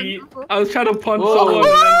didn't have been happen me. before. I was trying to punch Whoa. someone.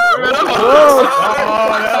 And then...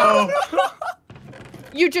 Oh no!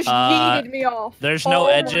 You just yeeted me off. There's no Oh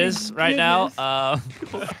my edges right now.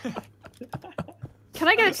 Can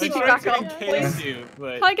I get a TP back up, please?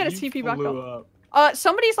 Can I get a TP back up?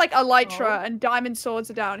 Somebody's like elytra and diamond swords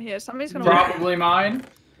are down here. Somebody's gonna. Probably mine.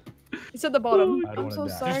 It's at the bottom. I don't I'm so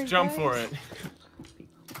wanna die. sorry. Just jump guys. for it.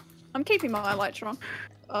 I'm keeping my elytra.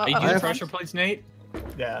 Are you doing pressure plates, Nate?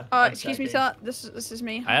 Yeah. Excuse me, sir. This is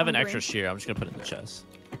me. I have an I'm extra hungry. shear. I'm just gonna put it in the chest.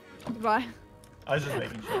 Goodbye. I was just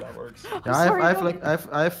making sure that works. Yeah,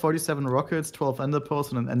 I have 47 rockets, 12 ender pearls,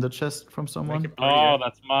 and an ender chest from someone. Oh,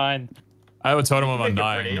 that's mine. I have a totem of Make it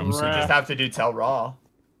Undying. pretty. I'm You sorry. just have to do tell raw.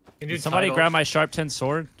 Did somebody grab my sharp 10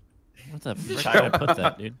 sword? What the frick did I put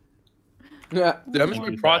that, dude? Yeah. Dude, I'm just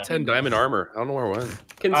my Pro 10 diamond armor. I don't know where it went.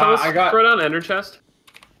 Can someone I got- throw down Ender Chest?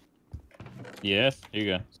 Yes, here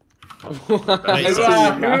you go. Who's I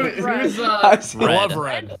see. Love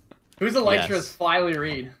red. who's elytra Yes. is Flyly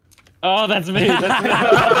Reed? Oh, that's me. That's me.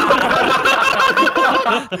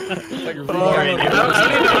 I don't even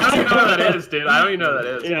know what that is, dude. I don't even know what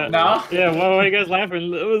that is. Yeah. No? Yeah, why are you guys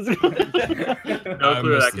laughing? It was... No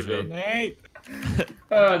clue what that could be. Nate.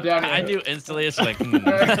 Oh, damn I do instantly. It's like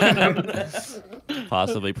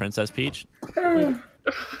possibly Princess Peach.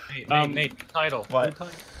 Nate, title. What?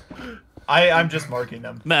 I'm just marking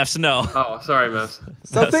them. Mefs, no. Oh, sorry, Miss.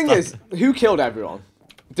 So the thing is, who killed everyone?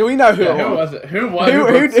 Do we know who? Yeah, it who was? was it? Who was Who?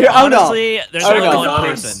 it? Oh no. Honestly, there's Oh, only no. one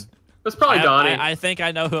person. That's probably Donnie. I think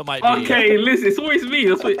I know who it might be. Okay, listen, it's always me.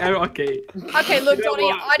 That's what... Okay. Okay, look, You know Donnie,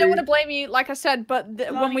 what, I don't want to blame you, like I said, but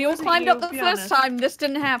when we all wasn't climbed you, up the be first honest. time, this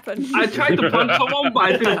didn't happen. I tried to punch someone, but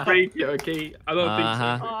I didn't break it, okay? I don't think so.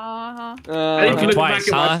 Uh-huh. I need to Broke it look twice, back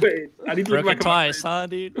at my huh? face. I need to look Broke back it at my twice, face. huh,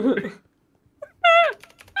 dude?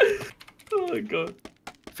 Oh my god.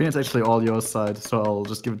 I think it's actually all your side, so I'll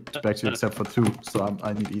just give it back to you except for 2. So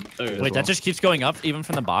I need eat. Wait, that just keeps going up even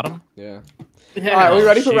from the bottom? Yeah. Yeah. Alright, are we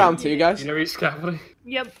ready for Shoot. round 2, guys? You never use scaffolding?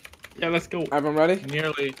 Yep. Yeah, let's go. Everyone ready?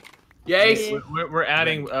 Nearly. Yay! We're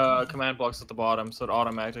adding command blocks at the bottom, so it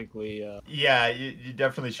automatically. Yeah, you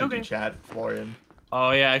definitely should do Okay. chat, Florian.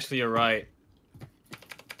 Oh yeah, actually you're right.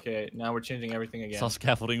 Okay, now we're changing everything again. That's how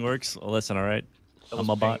scaffolding works. Well, listen, alright? That I'm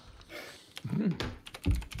was a bot.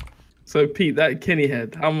 So Pete, that Kenny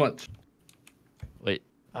head, how much? Wait,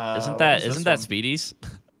 what isn't that is this Speedy's?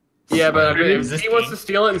 Yeah, but Is if this he wants to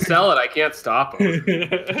steal it and sell it, I can't stop him.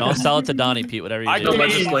 Don't sell it to Donnie, Pete. Whatever you I do. No don't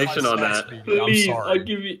legislation on that. I'm Please, I'll sorry.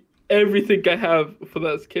 give you everything I have for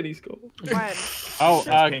that Kenny skull. Right. Oh,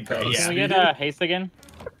 That's pink, can right? we get haste again?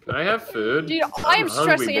 Can I have food? Dude, I am I'm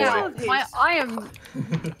hungry, stressing boy. out. I am.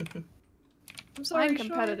 I'm sorry. I'm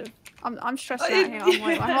competitive. I'm stressing out here. I'm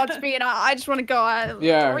like, my heart's beating. I just want to go.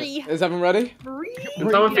 Yeah. Free. Is everyone ready? Can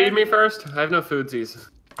someone feed me first? I have no foodsies.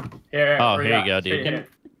 Here. Oh, here you go, dude.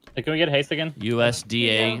 Can we get haste again?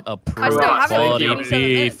 USDA I approved still have quality 27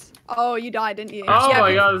 beef. minutes. Oh, you died, didn't you? Oh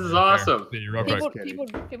my god, this is awesome.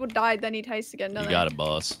 People died, they need haste again, don't You they? got it,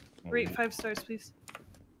 boss. Rate 5 stars, please.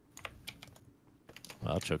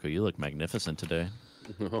 Wow, Choco, you look magnificent today.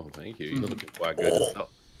 Oh, thank you. You look quite good. Oh.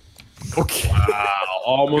 Okay. Wow,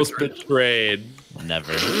 almost betrayed.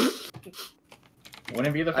 Never.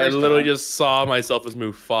 Wouldn't be the first I literally time. just saw myself as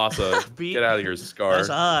Mufasa. Get out of here, Scar. Nice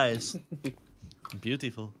eyes.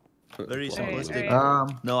 Beautiful. Very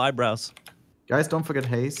simplistic. No eyebrows. Guys, don't forget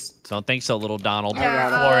haste. Don't think so, little Donald.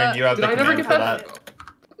 Florian, you have the command for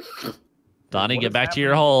that. Donnie, get back to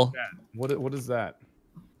your hole. What is that?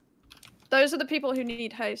 Those are the people who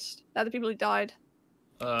need haste. They're the people who died.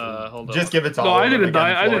 Hold on. Just give it to No, all I of them didn't die.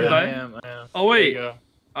 again, I didn't Florian. die. Oh wait.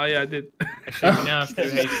 Oh yeah, I did. Actually, now it's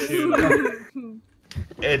haste too.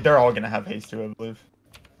 They're all gonna have haste too, I believe.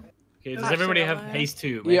 Okay, does everybody have haste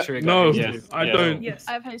too? Make Yeah. sure you No, got haste too. I don't. Yes,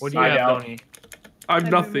 I have haste. What do you have, Tony? I have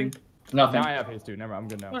nothing. Nothing. Now I have haste too. Never. I'm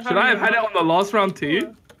good now. Should I have had it on the last round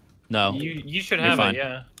too? No. You should You're have fine. it,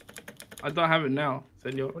 yeah. I don't have it now,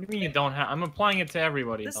 senor. What do you mean you don't have? I'm applying it to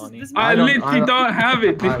everybody, Donnie. I literally don't have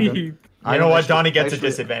it, dude. I know what Donnie gets a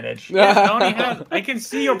disadvantage. Yeah, Donnie has. I can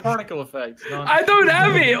see your particle effects. Donnie. I don't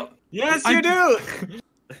have it. Yes, you do.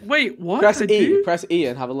 Wait, what? Press I E. do? Press E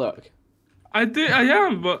and have a look. I do. I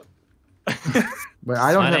am, but. Wait,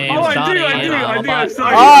 I don't My have. name's Oh, I Donnie, do. and I'm a bot. I'm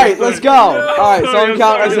sorry. Alright, let's go. Alright, Sorry, someone I'm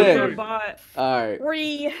count us sorry. in. Bot. Alright.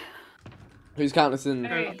 3. Who's counting us in?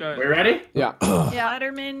 Alright. We ready? Yeah. Yeah.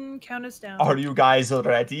 Letterman, count us down. Are you guys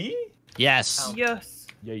ready? Yes. Yes.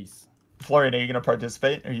 Yes. Florian, are you gonna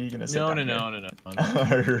participate? Or are you gonna sit No. down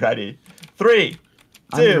here? Ready. 3,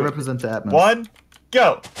 I'm gonna 2, represent the admin. 1,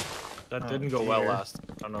 go. That didn't go well last.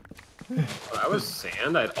 I don't know. That was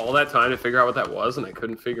sand. I had all that time to figure out what that was, and I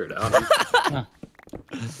couldn't figure it out.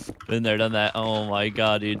 Been there, done that. Oh my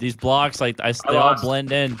god, dude. These blocks, like, they all lost.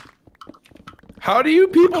 blend in. How do you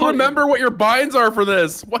people remember what your binds are for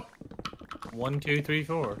this? What? 1, 2, 3,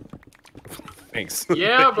 4. Thanks.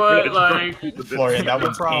 Yeah, but like. Florian, that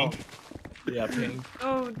one's pink. Yeah, pink.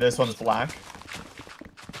 Oh, This one's black.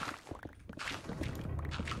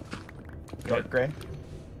 Dark gray.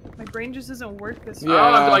 my brain just doesn't work this Yeah. Oh,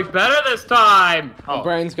 I'm like better this time. My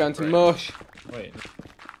brain's going to mush. Wait.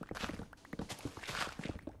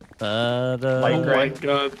 Light Oh my gray.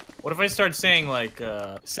 god. What if I start saying like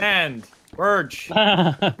sand, birch?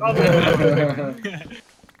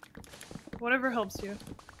 Whatever helps you.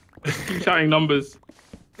 Keep shouting numbers.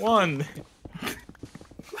 1.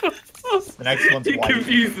 The next one's You white.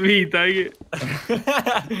 confused me, dang it.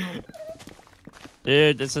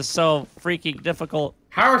 Dude, this is so freaking difficult.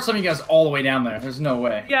 How are some of you guys all the way down there? There's no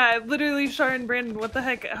way. Yeah, literally, Shar and Brandon, what the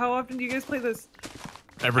heck? How often do you guys play this?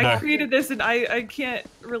 Every I day. created this and I can't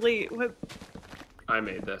relate. What? I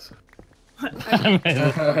made this.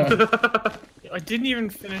 I didn't even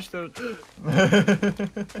finish the.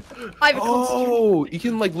 I have a Oh, you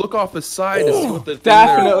can like look off the side to see what the.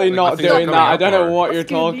 Definitely thing there- not like, the things doing are that. I coming don't out know are. what you're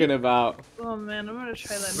That's gonna be- talking about. Oh man, I'm gonna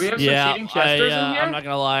try that. We have some Yeah, cheating chesters in here. I'm not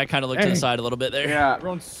gonna lie. I kind of looked to the side a little bit there. Yeah.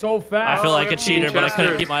 Run so I fast. feel like we a have cheater, but I couldn't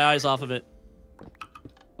Chester. keep my eyes off of it.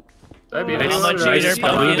 I beat I'm anyone, a right? cheater,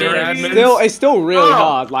 probably Beat either. admins. It's still really Oh.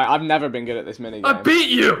 hard. Like I've never been good at this minigame. I beat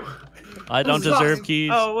you. I don't deserve keys.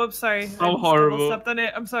 Oh, whoops, sorry. So I just horrible. double stepped on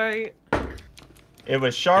it. I'm sorry. It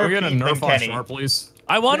was Can Sharp, we get a Keith, and nerf on Kenny. Sharp, please?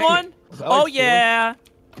 I won one? Oh, yeah.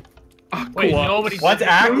 Wait, nobody. What's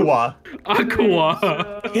Aqua?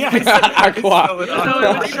 Aqua. Yeah, I said Aqua.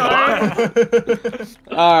 Aqua.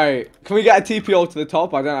 Alright, can we get a TPO to the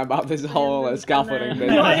top? I don't know about this whole scaffolding thing.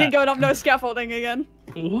 No, I ain't going up no scaffolding again.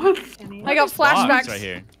 What? I got Blocks flashbacks. right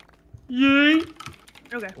here. Yay.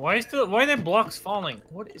 Okay. Why are there blocks falling?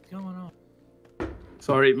 What is going on?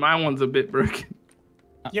 Sorry, my one's a bit broken.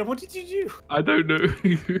 Yeah, what did you do? I don't know.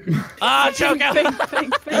 Ah, choke out. I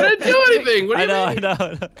didn't do anything. What do I you know, mean?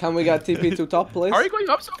 I know. Can we get TP to top, please? How are you going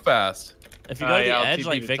up so fast? If you go to the yeah, I'll edge, TP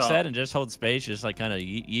like to fix top. that and just hold space, just like kind of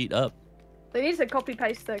yeet up. They need to copy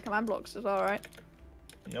paste the command blocks as well, right?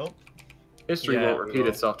 Nope. History Yeah, won't we repeat will.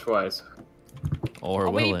 itself twice. Or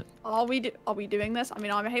Are will we, it? are we doing this? I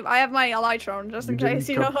mean, I have my elytra on just in You didn't case,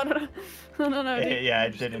 you know. No. Yeah,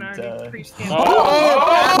 it didn't. Already pre-stamped.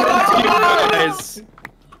 Oh, guys!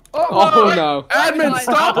 Oh no. Admin,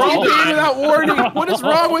 stop TPing without warning. What is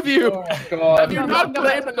wrong with you? Oh God. You're not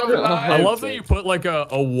playing another live. I love that you put like a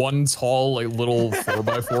one tall like little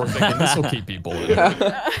 4x4 thing, and this will keep people in.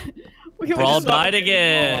 Brawl died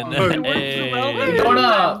again. Hey. Going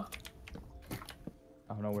up.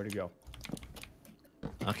 I don't know where to go.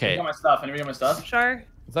 Okay. Anybody got my stuff? Anybody got my stuff? Sure.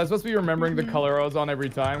 So I'm supposed to be remembering the color I was on every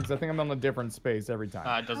time because I think I'm on a different space every time. It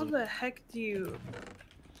How doesn't. the heck do you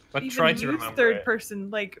But even try to use remember third it. person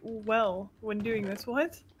like when doing this?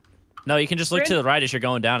 What? No, you can just look to Bryn? the right as you're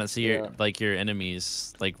going down and see your your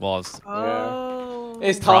enemies like walls. Oh.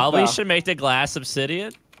 It's tough. Probably though. should make the glass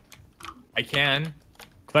obsidian. I can.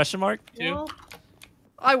 Question mark? Well,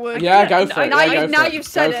 I would. Yeah, go for it. Now, Yeah, go now for it. you've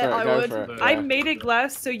said Go it, for I go would. for it. I made it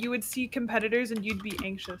glass so you would see competitors and you'd be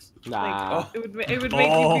anxious. Nah. Like, it would make you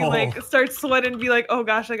be like start sweating and be like, oh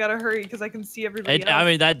gosh, I gotta hurry because I can see everybody else. I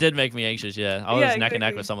mean, that did make me anxious. Yeah, I was Yeah, neck and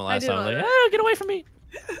neck exactly. with someone I last did time. I was like like, that. get away from me.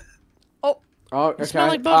 Oh, okay. smell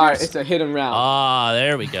like All right, buggers. it's a hidden round. Ah,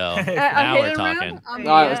 there we go. A Now we're hidden talking. round? All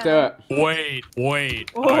right, let's do it.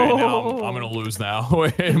 Wait. All right, now I'm gonna lose now.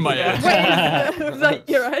 Wait, my edge. Wait, is that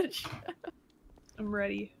your edge? I'm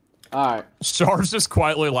ready. All right. Char's just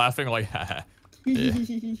quietly laughing like, haha.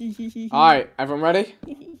 Yeah. All right, everyone ready?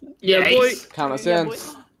 Yeah, boy. Count us Yeah, in. boy.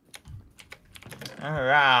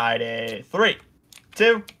 Alrighty. 3,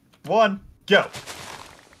 2, 1, go.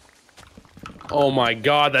 Oh my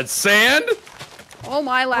god, that's sand? Oh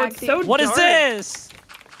my lag. it's so What is dark. this?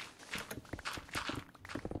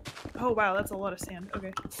 Oh wow, that's a lot of sand.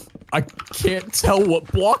 Okay. I can't tell what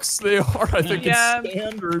blocks they are. I think Yeah. it's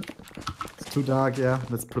standard. It's too dark, yeah.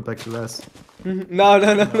 Let's put it back to less. No.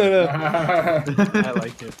 I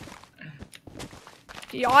like it.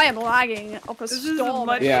 Yeah, I am lagging up a This is storm.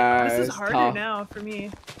 much. Yeah, this is it's harder tough. now for me.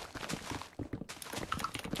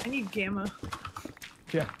 I need gamma.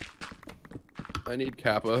 Yeah. I need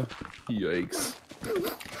Kappa. Yikes.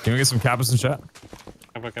 Can we get some kappas in chat?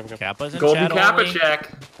 Kappa's in Golden chat Kappa only.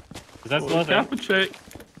 check. Is that still a thing? Kappa check.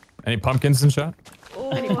 Any pumpkins in chat? Oh,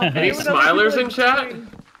 Any what other smilers people in chat? doing?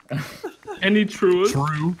 Any truest?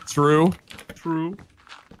 True. True.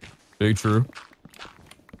 Big true.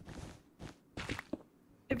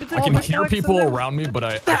 If it's a I can hear complex people event- around me, but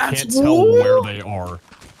I can't tell where they are.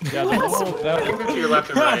 Yeah, To your left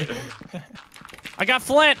and right. I got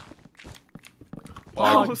Flint.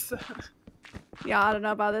 Oh, Yeah, I don't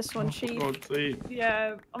know about this one, Chief. Oh, see.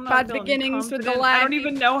 yeah, I'm not Bad feeling beginnings with the confident. lag. I don't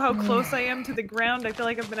even know how close I am to the ground. I feel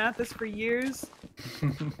like I've been at this for years.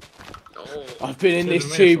 I've been in this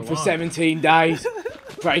Should've made it tube so for long. 17 days,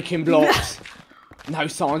 breaking blocks. No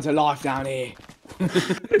signs of life down here.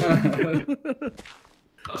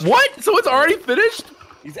 What? So it's already finished?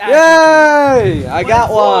 He's Yay! I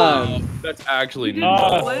got one. That's actually You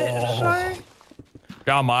not. did what, Shar?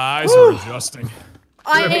 God, my eyes are adjusting.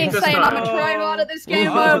 I Gonna ain't beat this saying I'm a time. tryhard at this game,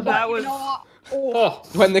 Oh, but that you was- know what? Oh,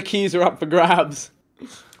 When the keys are up for grabs.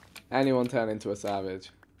 Anyone turn into a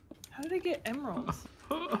savage. How did I get emeralds?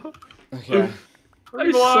 Okay.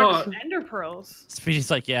 I suck. Ender pearls. Speedy's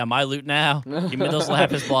like, yeah, my loot now. Give me those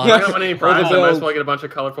lapis I blocks. don't want any prizes. I might as well get a bunch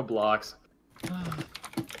of colorful blocks.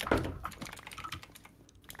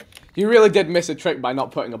 You really did miss a trick by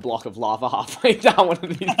not putting a block of lava halfway down one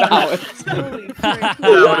of these towers. Holy frick. That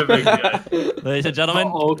would have been good. Ladies and gentlemen,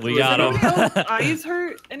 we got Does him. anybody else eyes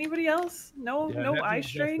hurt? Anybody else? No, no eye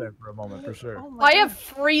strain. There for a moment, for sure. Oh my I have God.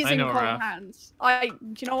 freezing I know, cold Raph. hands.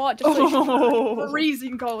 Do you know what? Just like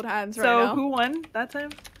freezing cold hands right So now. who won that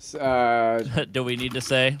time? Do we need to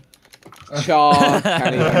say? Char,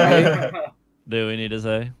 Kenny, right? Do we need to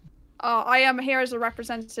say? I am here as a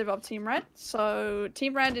representative of Team Red, so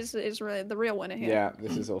Team Red is really the real winner here. Yeah,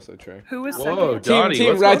 this is also true. Who was Whoa, second? Johnny, Team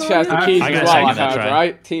what's Red going shares on? the keys I as got well, I second, that's heard, right.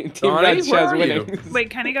 right? Team Johnny, Red where shares are you? winning. Wait,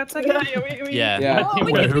 Kenny got second? Yeah. Yeah. Oh,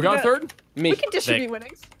 we Wait, can who got third? Me. We can distribute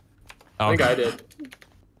winnings. I think I did.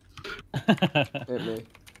 Hit me.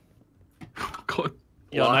 God.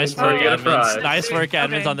 Yo, Well, nice I'm work, gonna admins. try. Nice work,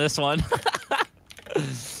 admins, Okay. on this one.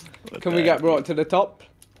 Can we get brought to the top?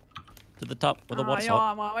 To the top with a water Yeah,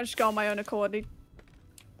 slot. I'll just go on my own accord. Dude.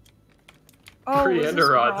 Oh, Free was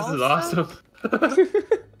ender rod. This is brawl stuff? awesome.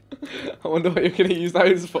 I wonder what you're going to use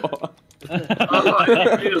those for. Oh, I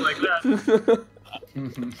didn't read it like that.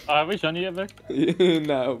 Have we shown you yet, Vic?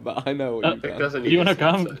 No, but I know what you've It done. doesn't You need wanna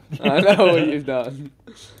come? I know what you've done.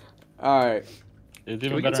 Alright. It's Can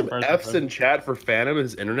even we get better some in person. F's in chat for Phantom?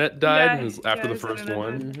 His internet died Yeah, and was after the his first internet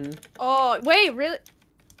one. died. Oh, wait, really?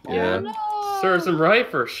 Yeah. Oh, no. Serves him right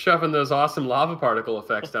for shoving those awesome lava particle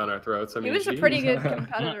effects down our throats. I He mean, was a geez. pretty good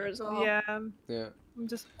competitor as well. Yeah. Yeah. I'm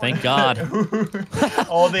just. Thank God.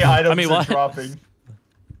 All the items I mean, are what? dropping.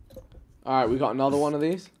 Alright, we got another one of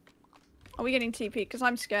these. Are we getting TP? Because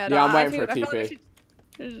I'm scared. Yeah, I'm I waiting for a feel TP.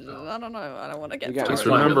 I don't know. I don't want to get. Just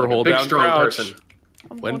remember, hold Big down strong crouch. person.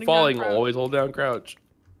 When falling, always hold down crouch.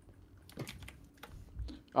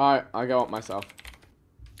 Alright, I go up myself.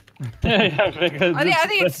 Yeah, because I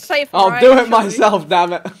think it's safe. I'll do it myself,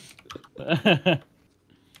 damn it.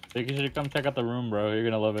 Think you should come check out the room, bro. You're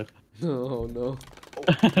gonna love it. Oh no.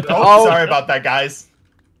 Oh, sorry about that, guys.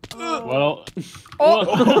 Well.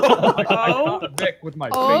 Oh. Vic with my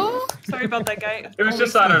Sorry about that guy. It was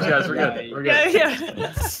just Sidearms, guys. We're good. We're good.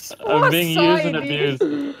 Yeah. I'm being used and abused.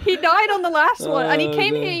 He died on the last one, and he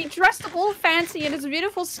came here. He dressed up all fancy in his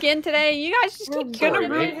beautiful skin today. You guys just keep gonna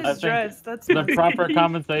ruin his dress. That's the proper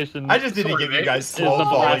compensation. I just didn't give you guys slow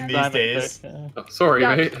falling these days. Sorry,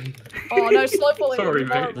 mate. Oh no, slow falling. Sorry,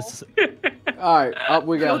 mate. Alright, up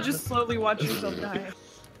we go. You'll just slowly watch yourself die.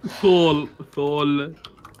 Fall.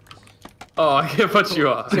 Oh, I can't put you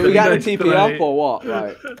off. So we got a TP up or what?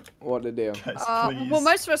 Right. What the deal? Well,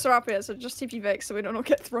 most of us are up here, so just TP Vic so we don't all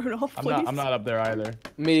get thrown off, please. I'm not up there either.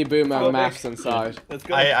 Me, Boomer, Max inside.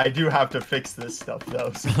 I do have to fix this stuff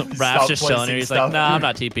though. So Raph's just showing her. He's like, nah, I'm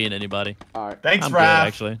not TPing anybody. Alright. Thanks, I'm Raph. good,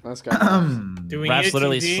 actually. Let's go. Raph's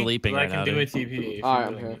literally sleeping right now. I can do a TP. Alright,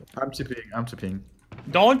 I'm here. I'm TPing.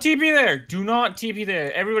 Don't TP there. Do not TP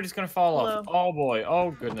there. Everybody's gonna fall off. Oh boy.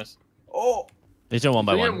 Oh goodness. Oh. They do one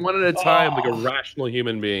by one. One at a time, like a rational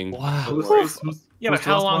human being. Wow. Yeah, but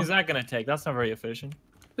how long is that gonna take? That's not very efficient.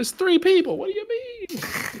 There's 3 people. What do you mean?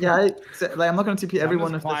 Yeah, I'm not gonna TP everyone.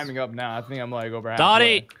 I'm just climbing up now. I think I'm like over half.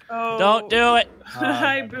 Dottie, don't do it.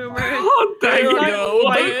 Hi, Boomer. Oh, there you go.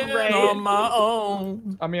 On my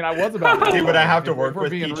own. I mean, I was about. See, would I have to work If we're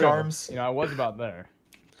with being key real, charms? You know, I was about there.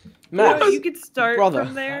 Max, you could start brother.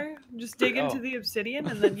 from there, just dig into the obsidian,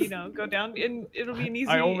 and then go down, and it'll be an easy.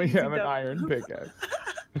 I only easy have an dump. iron pickaxe.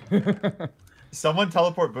 Someone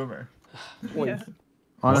teleport Boomer. Yeah.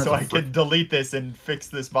 So I can delete this and fix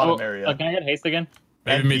this bottom area. Can I get haste again?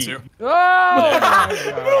 Maybe me too. Oh my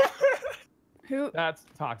God. Who? That's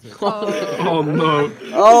toxic. Oh no.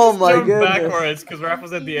 Oh my Jump goodness. backwards because Raph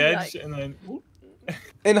was at the edge, and then.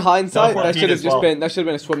 In hindsight, Teleport there should have as just well.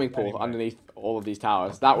 been a swimming pool underneath all of these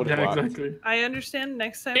towers. That would have Yeah, worked. exactly. I understand.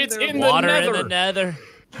 Next time It's there in will Water the in the nether.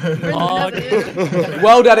 nether.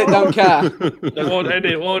 Well done, it don't care.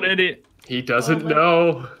 Won't edit. He doesn't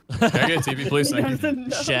know. Can I get TP, please? He Thank you. doesn't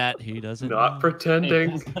know. Chat, he doesn't. Not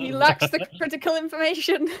pretending. He lacks the critical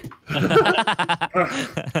information. Oh,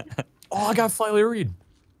 I got Flyly Reed.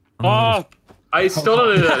 Oh, I still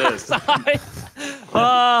don't know who that is.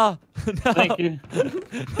 oh, no. Thank you.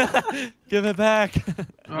 Give it back.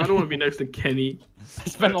 I don't want to be next to Kenny. I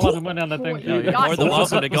spent a lot of money on that thing. You're more than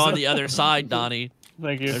welcome to go on the other side, Donnie.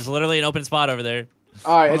 Thank you. There's literally an open spot over there.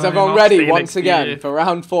 Alright, is Fine, everyone I'll ready stay once next to again you. for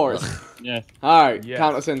round 4? Yeah. Alright, Yes.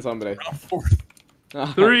 count us in, somebody.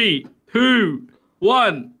 Alright. 3, 2,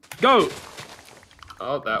 1, go.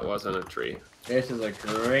 Oh, that wasn't a tree. This is a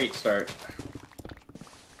great start.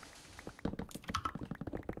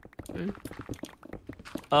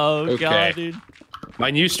 Oh Okay. god, dude. My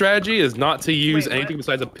new strategy is not to use Wait, anything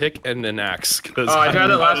besides a pick and an axe. Oh, I tried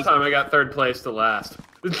it last time. I got 3rd place to last.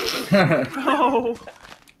 Oh.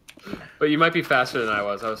 But you might be faster than I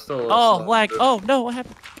was. I was still a little Oh, slow. lag. Oh no, what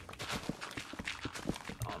happened?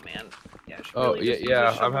 Oh man. Yeah. I should Oh really yeah, just use a yeah.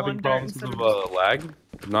 I'm shovel having and dirt problems instead because of lag,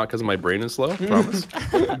 not because my brain is slow. Promise.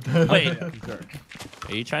 Wait.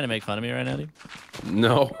 Are you trying to make fun of me right now, dude?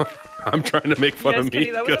 No, I'm trying to make fun Yes, of Kenny,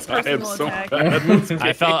 me that was a because I am personal so attack.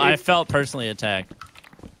 bad. I felt personally attacked.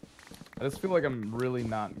 I just feel like I'm really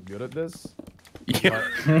not good at this. Yeah.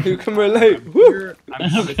 Who can relate? Woo!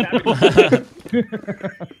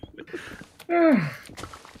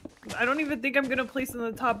 I don't even think I'm gonna place in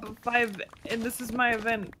the top 5, and this is my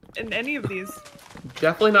event in any of these.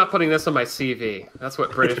 Definitely not putting this on my CV. That's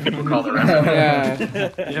what British people call the resume.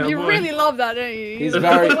 Yeah. You really love that, don't you? He's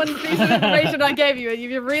very- One piece of information I gave you, and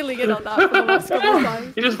you're really good on that for the last couple of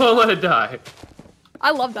times. You just won't let it die.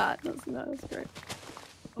 I love that. That's great.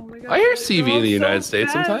 Oh my god. I hear it's CV in all the so United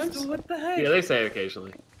States fast. sometimes. What the heck? Yeah, they say it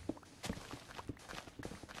occasionally.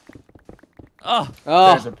 Oh,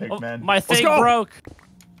 There's a Oh, pig man. my thing go. broke.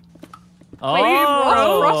 Wait,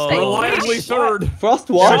 Frosty. Reliably third. Frost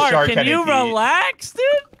what? Shark Shark, can Kenny you beat. relax, dude?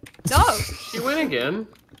 No. She win again.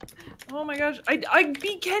 Oh my gosh. I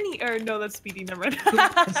beat Kenny. Or no, that's Speedy. Never mind.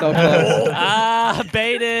 So close. Ah,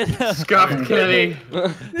 baited. Scuffed Kenny.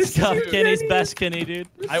 Scuffed Kenny's best Kenny, dude.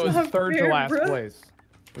 I was not third to fair, last bro. place,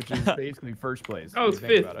 which is basically first place. I was if you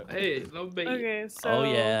think 5th. about it. Hey, no bait. Okay, so. Oh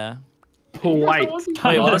yeah. White.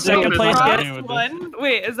 Wait, what does second place get? Frost one.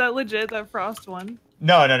 Wait, is that legit? That Frost one?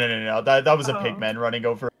 No. That was a Oh. pig man running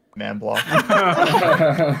over a man block.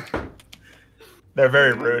 They're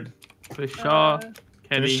very rude. Bashar,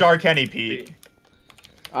 Kenny. Bashar, Kenny, Pete.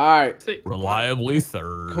 Alright. Reliably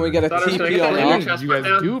third. Can we get a TP on What that? did you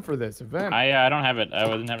guys do for this event? I don't have it.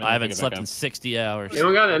 I haven't slept in 60 hours.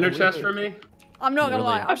 Anyone got an ender chest for me? I'm not gonna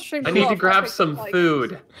lie. I've streamed. I need to grab some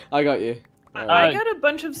food. I got you. I got a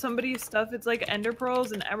bunch of somebody's stuff. It's like ender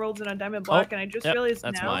pearls and emeralds and a diamond block, and I just realized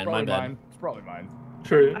that's now. mine. My bad. It's probably mine.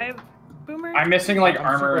 True. I have Boomer. I'm missing like I'm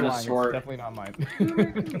armor super and a lying. It's sword. definitely not mine.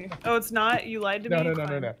 Boomer, come here. Oh, it's not. You lied to me. No.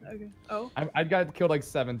 Okay. Oh. I got killed like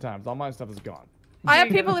 7 times. All my stuff is gone. I have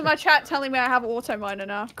people in my chat telling me I have auto miner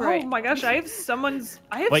now. Great. Oh my gosh, I have someone's.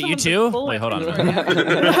 Wait, you too? Wait, hold on.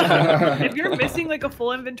 If you're missing like a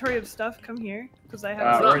full inventory of stuff, come here because I have.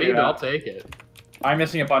 It's some. not me, but I'll take it. I'm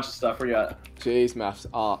missing a bunch of stuff. Where you at? Jeez, maths.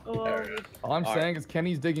 Oh, All I'm saying is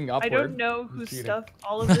Kenny's digging I upward. don't know He's whose cheating. stuff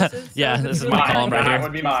all of this is. Yeah, so this is it's my really column right That here.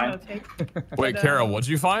 would be mine. Wait, Kara, what'd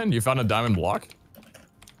you find? You found a diamond block?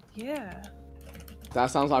 Yeah.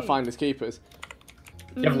 That sounds like finders keepers.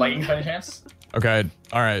 You have lightning by any chance? Okay,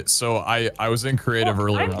 all right. So I was in creative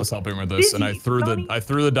earlier when I was helping with this, and I threw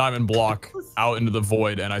the diamond block out into the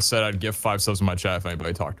void, and I said I'd give 5 subs in my chat if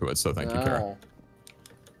anybody talked to it. So thank you, Kara.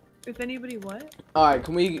 If anybody what? All right,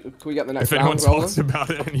 can we get the next If anyone round rolling? talks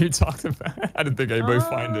about it and you talked about it, I didn't think anybody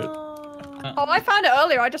find it. Oh, I found it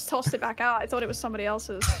earlier. I just tossed it back out. I thought it was somebody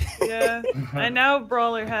else's. Yeah. And now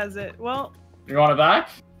Brawler has it. Well. You want it back?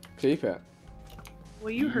 Keep it.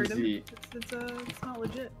 Well, you heard him. Easy. It's not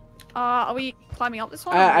legit. Are we climbing up this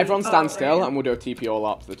one? Everyone stand still, and we'll do a TP all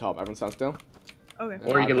up to the top. Everyone stand still. Okay.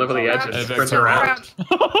 Or you can live on the edge and sprint around.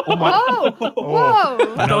 Oh,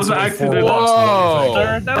 whoa! That was an accident.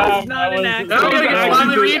 Whoa! That was not an accident. Now we gotta get Flying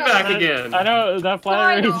the Reed back again. I know that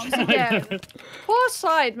flying Arms again. Poor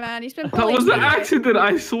side, man. He's been That was an accident,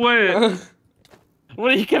 I swear.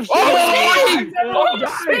 What do you keep Speedy!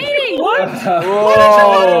 What?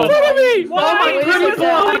 Whoa! Why? pretty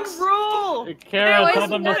blocks. Rule. Kara, tell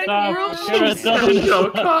them to stop. Kara, tell them to No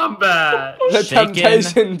combat. The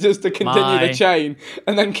temptation just to continue the chain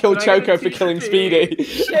and then kill Choco for killing Speedy. Keep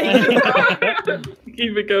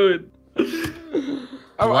it going.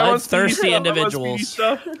 Bloodthirsty individuals.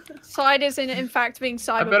 Side is in fact being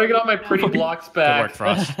cyber. I better get all my pretty blocks back. Good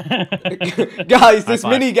work, Frost. Guys, this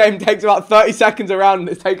mini game takes about 30 seconds a round.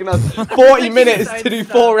 It's taken us 40 minutes to do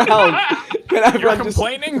 4 rounds. Can everyone You're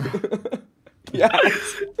complaining? Yes.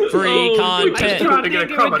 Free content. trying to get a It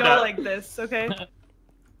would comment go out. like this, okay?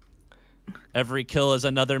 Every kill is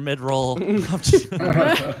another mid-roll. Yeah,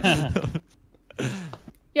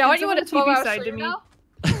 why do you Someone want a 12-hour side to stream me. now?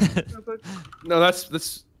 No, this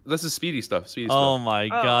is Speedy stuff. Speedy Oh stuff. my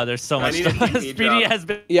god, there's so I much need a stuff. TP Speedy drop. has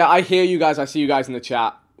been. Yeah, I hear you guys. I see you guys in the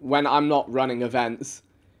chat. When I'm not running events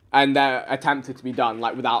and they're attempted to be done,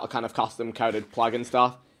 like without a kind of custom coded plug and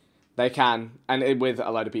stuff, they can, with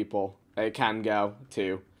a load of people, it can go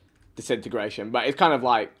to disintegration. But it's kind of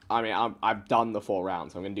like, I mean, I've done the 4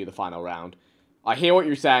 rounds. I'm going to do the final round. I hear what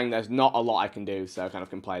you're saying. There's not a lot I can do, so kind of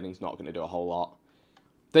complaining is not going to do a whole lot.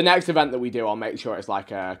 The next event that we do, I'll make sure it's like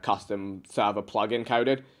a custom server plugin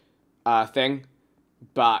coded thing.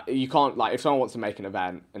 But you can't, like, if someone wants to make an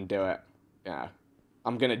event and do it, you know,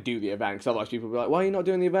 I'm going to do the event. Because otherwise people will be like, why are you not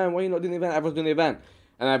doing the event? Why are you not doing the event? Everyone's doing the event.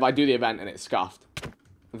 And then if I do the event and it's scuffed,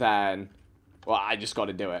 then, well, I just got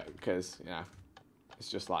to do it. Because, you know, it's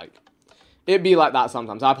just like, it'd be like that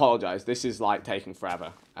sometimes. I apologize. This is, like, taking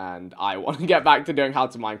forever. And I want to get back to doing How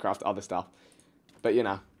to Minecraft other stuff. But, you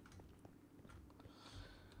know.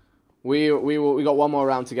 We got 1 more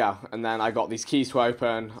round to go, and then I got these keys to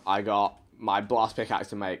open. I got my blast pickaxe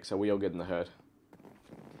to make, so we all good in the hood.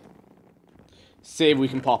 See if we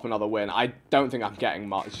can pop another win. I don't think I'm getting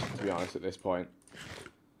much, to be honest, at this point.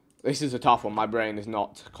 This is a tough one. My brain is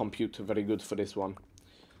not compute very good for this one.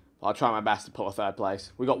 I'll try my best to pull a 3rd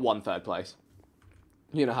place. We got 1 3rd place.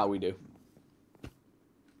 You know how we do.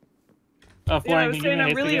 Yeah, I was saying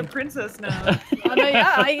I'm really a princess now. I know,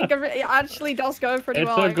 yeah, it actually does go pretty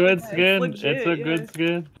well. It's a good skin. legit, It's a good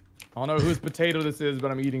skin. I don't know whose potato this is,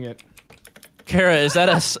 but I'm eating it. Kara, is that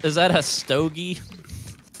a stogie?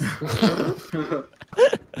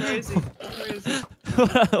 Where is he? Where is he?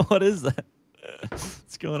 What is that?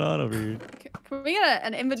 What's going on over here? Can we get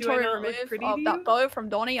an inventory not look remove pretty of to that you? bow from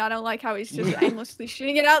Donnie? I don't like how he's just aimlessly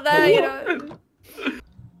shooting it out there, you know?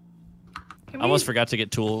 I almost forgot to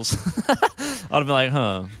get tools. I'd have been like,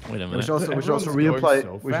 huh, wait a minute. We should also Everyone's replay. going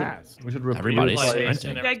so we fast. should Everybody's replay.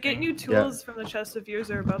 sprinting. Yeah, get new tools from the chest if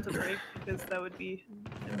yours are about to break, because that would be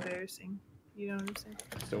embarrassing. You know what I'm saying?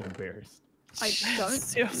 So embarrassed. I don't.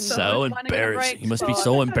 So embarrassing. You must be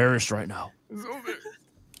so embarrassed right now.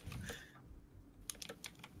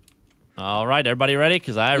 All right, everybody ready?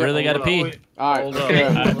 Because I really got to pee. All right. Hold up.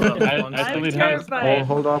 I'm terrified.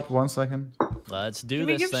 Hold up 1 second. Let's do Can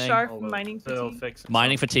we this give thing. Sharp mining fatigue?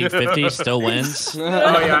 Mining fatigue 50 still wins. Oh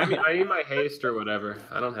yeah, I need my haste or whatever.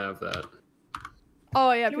 I don't have that.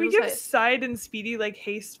 Oh yeah. Can we give Side and Speedy like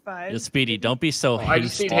haste 5? Yeah, Speedy, don't be so I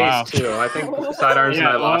just need haste too. I think Sidearms and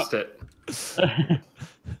I lost it.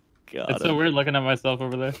 God, It's so weird looking at myself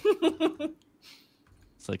over there.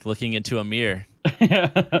 It's like looking into a mirror.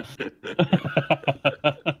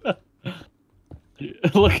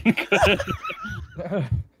 Looking good.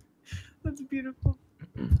 That's beautiful.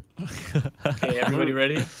 Okay, everybody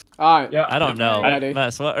ready? All right. Yeah. I don't know. Ready.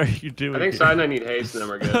 Mess, what are you doing? I think here? Side and I need haste, and then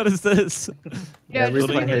we're good. What is this? Yeah, read just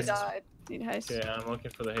my need haste. died. Need haste. Okay, I'm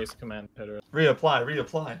looking for the haste command header.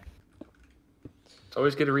 Reapply. It's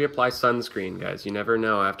always good to reapply sunscreen, guys. You never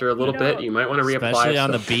know. After a little bit, you might want to reapply. Especially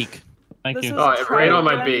on the stuff. beak. Thank you. Oh, right on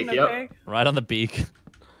my beak. Yep. Right on the beak.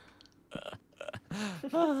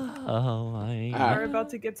 Oh my. We're about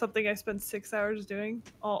to get something I spent 6 hours doing.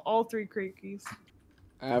 All 3 crate keys.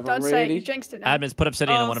 Don't say it. You jinxed it now. Admins, put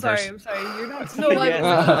obsidian on one of hers. I'm sorry. You're not. No, like, you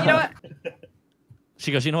know what?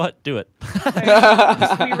 She goes, you know what? Do it. We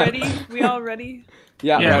ready? We all ready?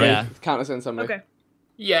 Yeah, Yeah. ready. Yeah. Count us in, somebody. Okay.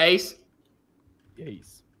 Yes.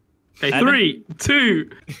 Yes. Okay, 3,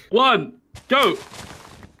 2, 1, go.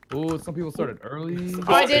 Ooh, some people started early.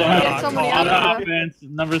 I did get somebody out of there. Offense,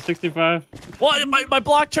 number 65. What? My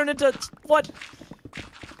block turned into what?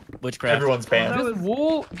 Witchcraft. Everyone's banned. This is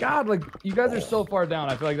wool? God, like, you guys are so far down.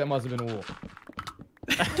 I feel like that must have been wool.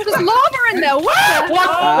 There's lava in there. What?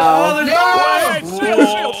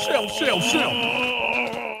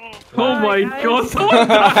 Oh my god, someone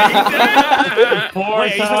died!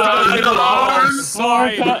 Wait,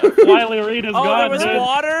 Wiley Reed is oh, gone, there was dude.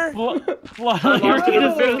 water? I lost it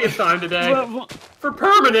the 50th time today. For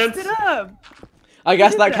permanence. Sit up. I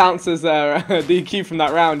guess that counts as DQ from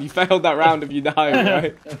that round. You failed that round if you died,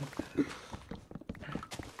 right?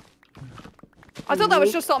 I thought that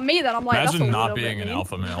was just on me. Then I'm like, Imagine that's a not little being bit an mean.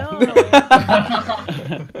 alpha male.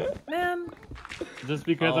 Man. Just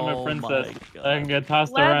because I'm a Oh princess, my I can get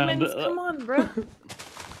tossed around. Ladmans, come on, bro.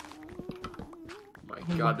 My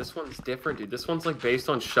god, this one's different, dude. This one's like based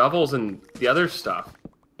on shovels and the other stuff.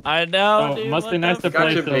 I know, Oh, dude. must be what nice the to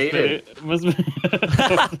play Gotcha still, baited. Speedy. Must be...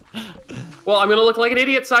 Well, I'm gonna look like an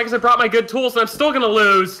idiot side because I brought my good tools and I'm still gonna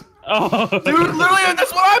lose. Oh, Dude, literally,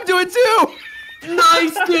 that's what I'm doing too!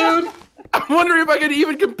 Nice, dude. I'm wondering if I could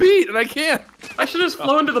even compete, and I can't. I should have just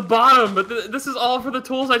flown to the bottom, but this is all for the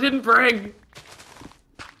tools I didn't bring.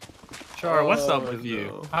 Char, what's up with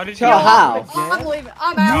you? How did you? Char, how? I'm leaving.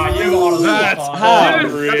 I'm out. That's How?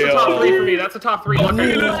 That's a top 3 for me. That's a top 3. Look, I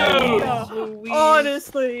can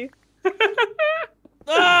Honestly.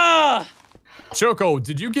 Ah! Choco,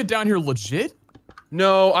 did you get down here legit?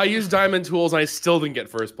 No, I used diamond tools and I still didn't get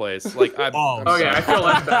first place. Like, I'm okay, I feel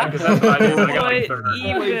less bad because that's what I did. I got like third.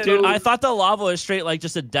 Dude, I thought the lava was straight like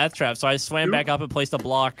just a death trap, so I swam back up and placed a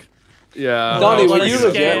block. Yeah. Donnie, What were a you scam,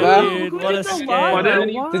 legit, man? dude. What a scam. What?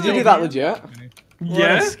 Did you do that legit? Yeah.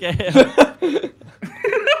 What a scam.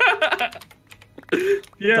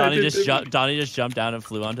 Yeah. Donnie just jumped down and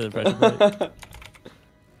flew onto the pressure plate.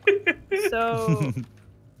 So.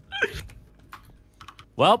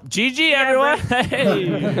 Well, GG everyone. Hey.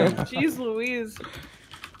 Jeez Louise.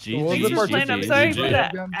 GG. I'm sorry for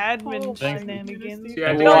that Oh, admin shenanigans.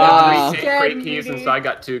 Yeah, I think Wow. I got 3 crate keys and so I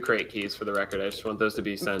got 2 crate keys for the record. I just want those to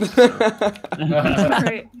be sent.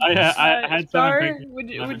 Great. I had Star, something.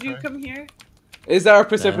 would you come here? Is there a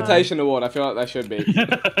precipitation award? I feel like there should be. Can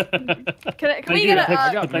we get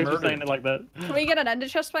a? Thanks for saying it like that. Can we get an ender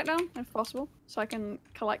chest back down, if possible, so I can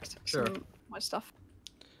collect some of my stuff?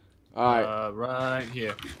 Alright. Right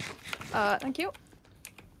here. Thank you.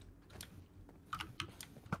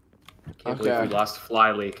 Can't believe we lost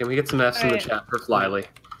Flyly. Can we get some F's in the chat for Flyly?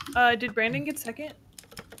 Did Brandon get second?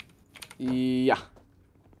 Yeah.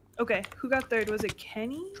 Okay, who got third? Was it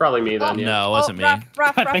Kenny? Probably me then, yeah. No, it wasn't me.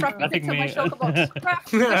 Raph, I think my me. shulker box.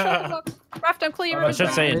 Raph, my shulker box. Raph, don't clear your I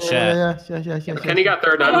should say in Yeah. chat. Kenny got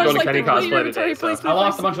third, and I'm going to Kenny cosplay today. So. I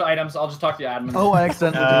lost a bunch of items. I'll just talk to you, admin. Oh, I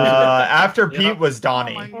accidentally. After Pete was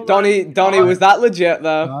Donnie. Donnie, was that legit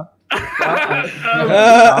though?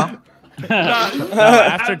 No,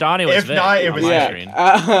 after Donnie was If Vic not, it on was my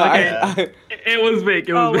Yeah. screen. It was Vic.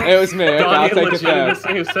 It was Vic. It was me. Okay, I'll take a third.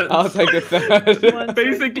 third. I'll take a third.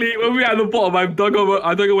 Basically, when we were at the bottom, I dug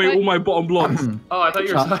away all my bottom blocks. Oh, I thought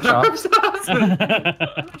you were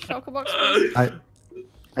Shulker box, please.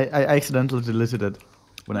 I accidentally deleted it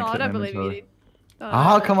when No, I I clicked don't my believe you inventory. did.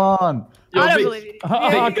 Ah, come on. I don't Vic, believe you did.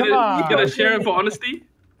 Oh, come on. You gonna share it for honesty?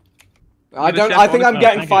 I don't. I think I'm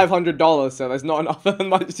getting $500, so there's not enough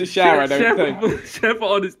much to share. I don't think. Chef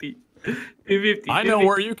honesty. 250. I know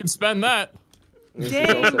where you can spend that.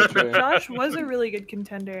 Dang, Josh was a really good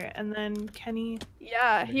contender, and then Kenny.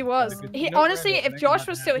 Yeah, he was. He honestly, if Josh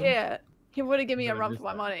was still here, he would have given me a run for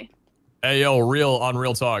my money. Hey yo, real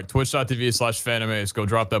talk. Twitch.tv/Phantomace. Go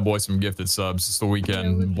drop that boy some gifted subs. It's the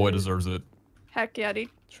weekend. The boy deserves it. Heck yeah, dude.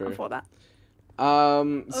 True. I'm for that.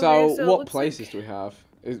 So what places do we have?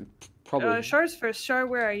 Is probably. Char's first. Char,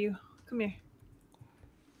 where are you? Come here.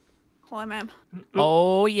 Hi, ma'am.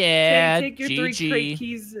 Oh yeah. Take your 3 crate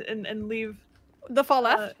keys and leave. The far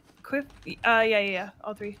left. Quick. Yeah.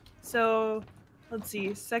 All 3. So, let's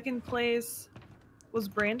see. Second place was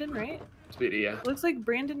Brandon, right? Speedy, yeah. Looks like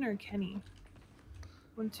Brandon or Kenny.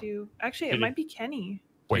 1, 2. Actually, it might be Kenny.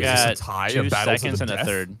 Wait, is this a tie? 2 a battle seconds to the and death? a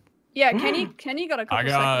third. Yeah, Kenny got a couple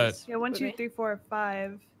seconds. Yeah, 1, 2, 3, 4,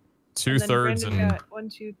 5. 2 thirds and got 1,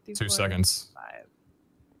 2, 3, 2 4, seconds.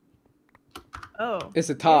 5. Oh. It's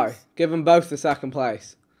a tie. Yes. Give them both the second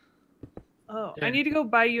place. Oh, I need to go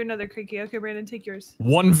buy you another crate key. Okay, Brandon, take yours.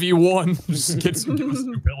 1v1. Just get some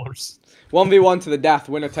pillars. 1v1 to the death.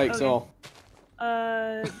 Winner takes all.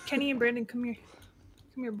 Kenny and Brandon, come here.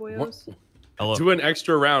 Come here, boyos. Hello. Do an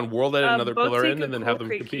extra round, whirl that another Both pillar take in, a and then cool have them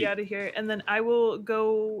crate compete. key out of here, and then I will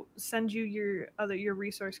go send you your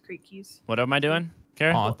resource crate keys. What am I doing,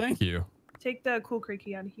 Karen? Aw, thank you. Take the cool crate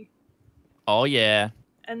key out of here. Oh yeah.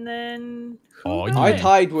 And then I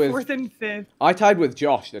tied with 4th and 5th. I tied with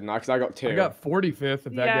Josh, didn't I? Because I got 2. I got 45th. If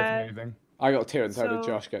that Yeah. gets anything. I got 2, and so did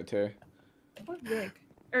So- Josh get 2. Poor Vic.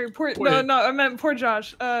 Or poor Wait. no, I meant poor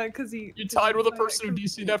Josh. Cause he. You tied with a person who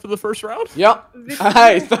DC'd after the first round? Yep. Vic-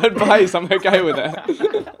 Hey, 3rd place. I'm okay with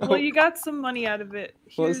it. Well, you got some money out of it.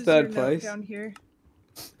 What's Here's 3rd your note place? down here.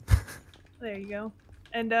 There you go.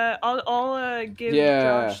 And I'll give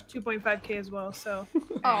Yeah. Josh 2.5k as well. So.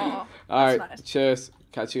 Oh. All right. nice. Cheers.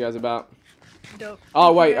 Catch you guys about. Dope.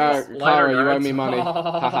 Oh wait, Thank you, guys. Clara, you owe me money. Ha ha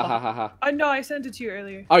ha ha ha. No, I sent it to you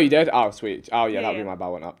earlier. Oh, you did? Oh, sweet. Oh yeah, Yeah, that'll yeah. be my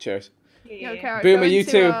bell went up. Cheers. Yeah. Okay, Boomer, go you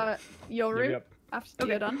into, too. Your room Yep. after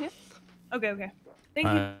you're done here. Okay. Thank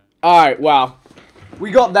you. All right. Well,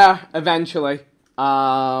 we got there eventually.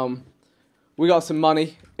 We got some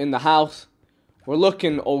money in the house. We're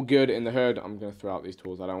looking all good in the hood. I'm gonna throw out these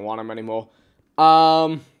tools. I don't want them anymore.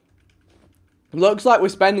 Looks like we're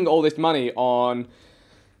spending all this money on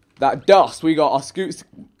that dust. We got our scoots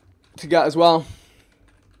to get as well.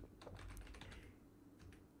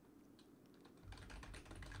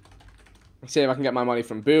 Let's see if I can get my money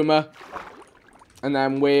from Boomer. And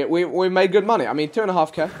then we made good money. I mean,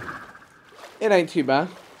 2.5k. It ain't too bad.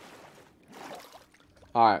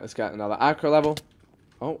 Alright, let's get another acro level.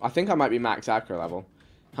 Oh, I think I might be max acro level.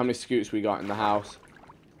 How many scoots we got in the house?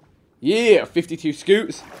 Yeah, 52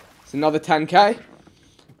 scoots. It's another 10k.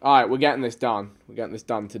 Alright, we're getting this done. We're getting this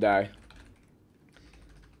done today.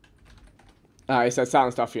 Alright, it says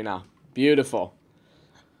sound stuff for you now. Beautiful.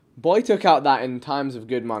 Boy took out that in times of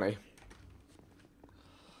good money.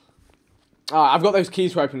 I've got those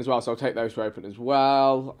keys to open as well, so I'll take those to open as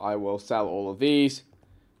well. I will sell all of these.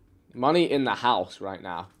 Money in the house right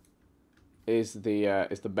now is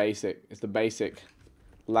the basic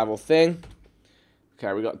level thing.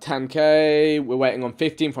 Okay, we got 10k. We're waiting on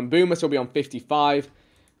 15 from Boomer, so we'll be on 55.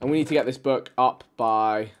 And we need to get this book up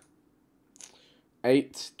by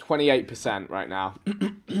 28% right now.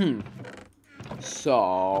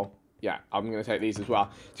 So, yeah, I'm going to take these as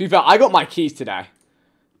well. To be fair, I got my keys today.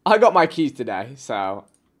 So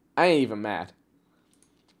I ain't even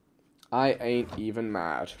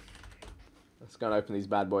mad. Let's go and open these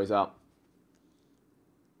bad boys up.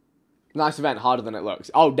 Nice event, harder than it looks.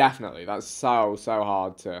 Oh, definitely. That's so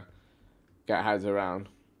hard to get heads around.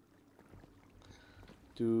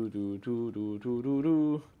 Is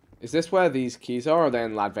this where these keys are, or are they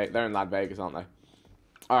in Lad Vegas? They're in Lad Vegas, aren't they?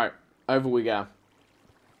 Alright, over we go.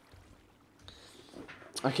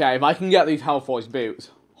 Okay, if I can get these Hellforce boots.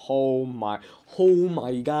 Oh my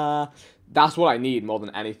god. That's what I need more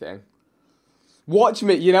than anything. Watch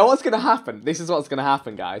me. You know what's going to happen? This is what's going to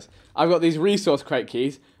happen, guys. I've got these resource crate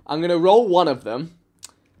keys. I'm going to roll one of them.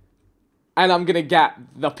 And I'm going to get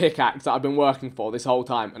the pickaxe that I've been working for this whole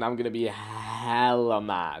time. And I'm going to be hella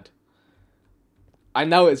mad. I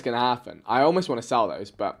know it's going to happen. I almost want to sell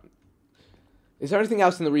those, but... Is there anything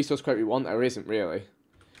else in the resource crate we want? There isn't, really.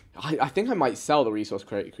 I think I might sell the resource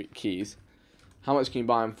crate keys. How much can you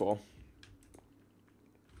buy them for?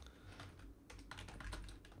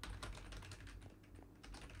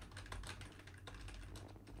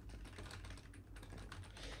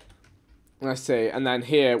 Let's see. And then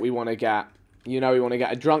here we want to get... we want to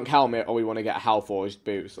get a drunk helmet or we want to get Hellforged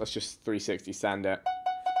boots. Let's just 360 send it.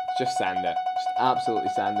 Just send it. Just absolutely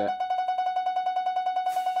send it.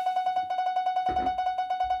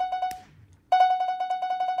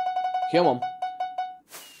 Come on.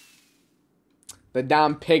 The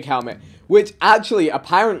damn pig helmet. Which actually,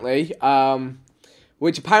 apparently,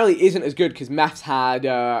 isn't as good because Meth's had,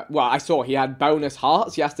 well, I saw he had bonus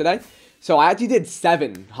hearts yesterday. So I actually did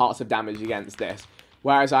 7 hearts of damage against this.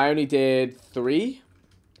 Whereas I only did 3.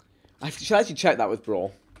 I should actually check that with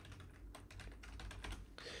Brawl.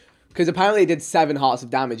 Because apparently he did 7 hearts of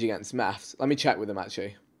damage against Meths. Let me check with him,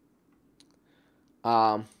 actually.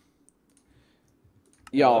 Yo,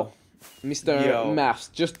 Mr.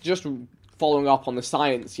 Meths, just following up on the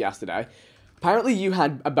science yesterday. Apparently you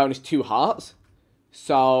had a bonus 2 hearts.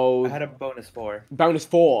 So... I had a bonus 4. Bonus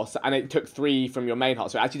 4, and it took 3 from your main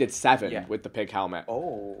heart. So it actually did 7 with the pig helmet.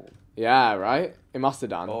 Oh. Yeah, right? It must have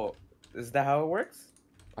done. Oh, is that how it works?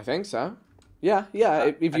 I think so. Yeah.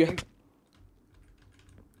 If you...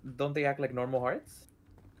 Don't they act like normal hearts?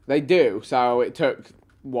 They do. So it took,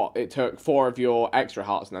 what? It took 4 of your extra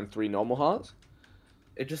hearts and then 3 normal hearts?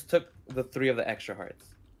 It just took the 3 of the extra hearts.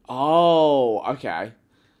 Oh, okay.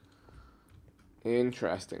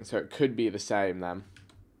 Interesting. So it could be the same then.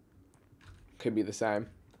 Could be the same.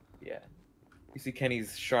 Yeah. You see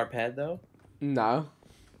Kenny's sharp head though? No.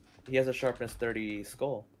 He has a sharpness 30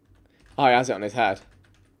 skull. Oh, he has it on his head.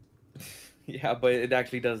 Yeah, but it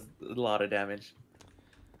actually does a lot of damage.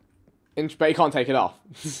 But he can't take it off,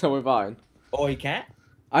 so we're fine. Oh, he can't?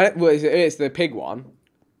 Well, it's the pig one.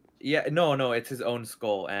 Yeah, no, it's his own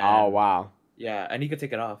skull. And, oh, wow. Yeah, and he could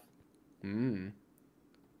take it off.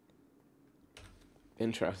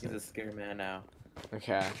 Interesting. He's a scary man now.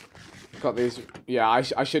 Okay. Got these. Yeah,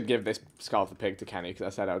 I should give this skull of the pig to Kenny, because I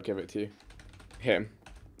said I would give it to him.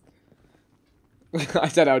 I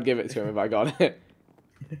said I would give it to him if I got it.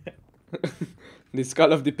 The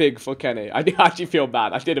skull of the pig for Kenny. I do actually feel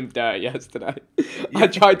bad. I did him dirt yesterday. I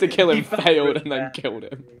tried to kill him, failed, and then killed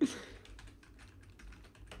him.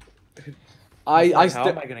 How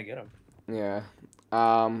am I gonna get him? Yeah.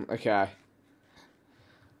 Okay.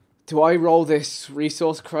 Do I roll this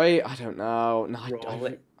resource crate? I don't know. No,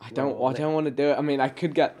 I don't want to do it. I mean, I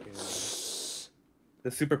could get...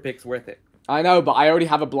 The super pig's worth it. I know, but I already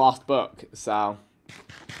have a blast book, so...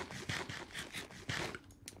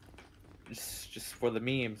 Just for the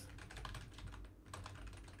memes.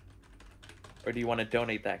 Or do you want to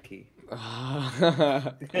donate that key?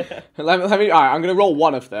 let me. Alright, I'm gonna roll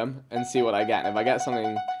one of them and see what I get. If I get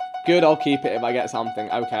something good, I'll keep it. If I get something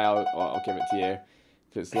okay, I'll give it to you.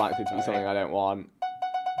 If it's likely to be something I don't want,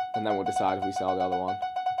 and then we'll decide if we sell the other one.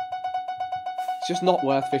 It's just not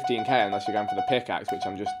worth 15k unless you're going for the pickaxe, which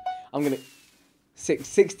I'm gonna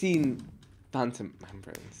 16 phantom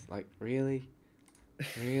membranes. Like really.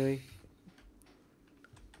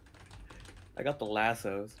 I got the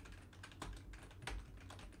lassos.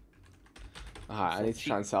 Alright, I need to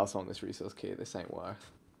try and sell some of this resource key. This ain't worth.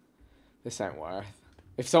 If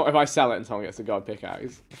I sell it and someone gets a god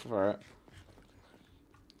pickaxe for it.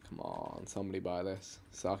 Come on, somebody buy this.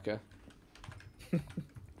 Sucker.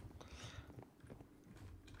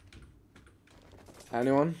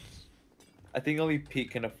 Anyone? I think only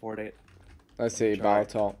Pete can afford it. Let's see, barrel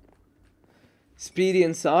top. Speedy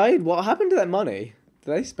inside? What happened to that money?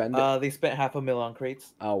 Did they spend it? They spent $500,000 on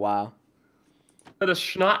crates. Oh, wow. Had a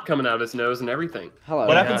snot coming out of his nose and everything. Hello.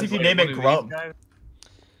 What happens if you name it Grum?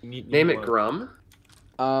 Name it Grum?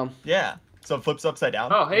 Yeah. So it flips upside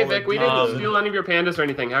down. Oh, hey Vic, we didn't steal any of your pandas or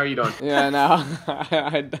anything. How are you doing? Yeah, no.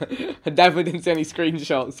 I definitely didn't see any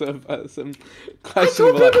screenshots of some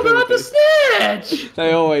questionable I told people not to snitch!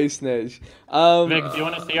 They always snitch. Vic, do you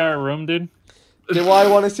want to see our room, dude? Do I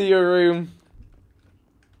want to see your room?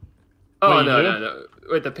 Oh, Wait, no.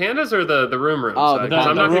 Wait, the pandas or the room? Oh, because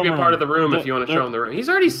I'm not going to be a part of the room if you want to the- show him the room. He's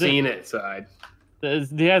already seen it, Side.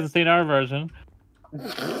 He hasn't seen our version.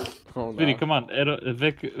 Oh, Speedy, no. come on.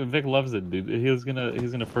 Vic loves it, dude. He's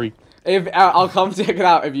gonna freak. If I'll come check it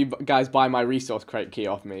out if you guys buy my resource crate key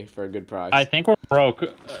off me for a good price. I think we're broke.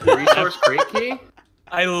 Resource crate key?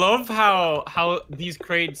 I love how these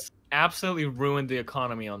crates absolutely ruined the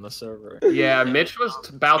economy on the server. Yeah, Mitch was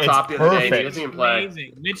Baltop the other day. He doesn't even play.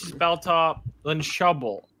 Amazing. Mitch is Baltop, then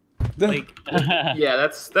Shovel. Like, yeah,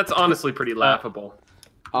 that's honestly pretty laughable.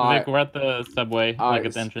 Vic, we're at the subway, like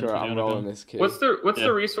at the entrance. I'm rolling this key. What's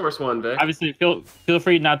the resource one, Vic? Obviously, feel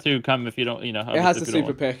free not to come if you don't, you know. It has the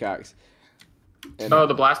super pickaxe. Oh,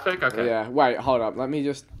 the blast pick? Okay. Yeah, wait, hold up. Let me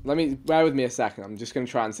bear with me a second. I'm just going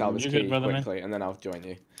to try and sell this You're key good, brother, quickly, man. and then I'll join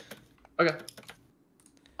you. Okay.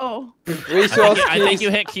 Oh. Resource keys. I think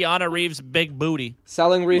you hit Keanu Reeves' big booty.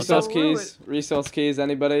 Selling resource keys. Resource keys,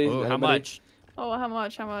 anybody? Ooh, how Anybody? much? Oh, how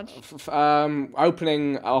much? How much?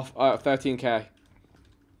 Opening off 13k.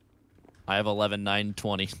 I have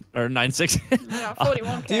 11,920 or 960. Yeah,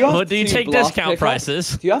 41k. Do you take discount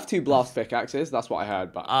prices? Do you have 2 blast pickaxes? That's what I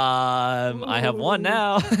heard. But I have one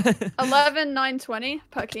now. 11,920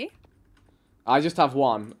 per key. I just have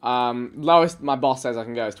one. Lowest my boss says I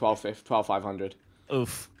can go is 12,500.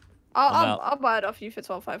 Oof. I'll buy it off you for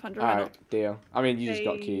 12,500. Alright, deal. I mean, you just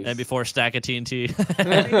got keys. And before stack of TNT.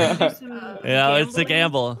 Yeah, it's a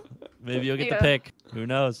gamble. Maybe you'll get the pick. Who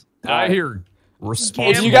knows? I hear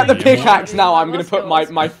responsible. If you get the pickaxe now, I'm gonna put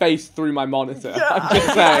my face through my monitor. I'm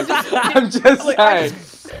just saying. I'm just saying.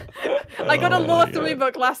 I got a Law 3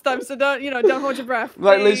 book last time, so don't hold your breath.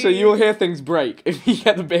 Like literally, you'll hear things break if you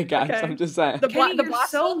get the pickaxe. Okay. I'm just saying. The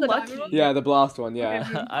blast one, the lucky one? Yeah, the blast one. Yeah.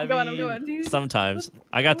 Okay, I'm going. Sometimes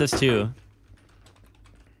I got this too.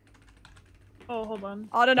 Oh, hold on.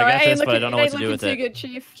 I don't know. I got this, but I don't know what to do with it. Good,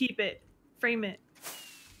 Chief. Keep it. Frame it.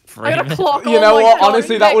 I got a clock. You know what?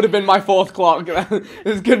 Honestly, that would have been my 4th clock.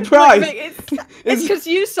 It's a good price. It's because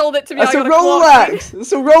you sold it to me. It's a Rolex.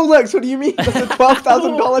 It's a Rolex. What do you mean? That's a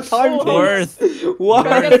 $12,000 timepiece. Worth. What?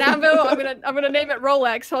 I got an anvil. I'm gonna name it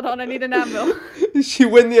Rolex. Hold on, I need an anvil. She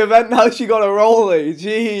win the event now. She got a Rollie.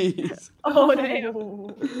 Jeez. Oh damn.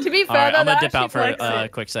 To be fair, right, though, I'm gonna dip out for a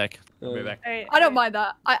quick sec. I'll be back. I don't mind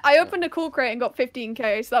that. I opened a cool crate and got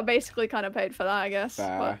 15k, so that basically kind of paid for that, I guess.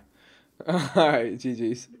 Fair. Alright,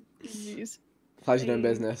 GG's. GG's. Pleasure doing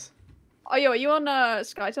business. Oh, are you on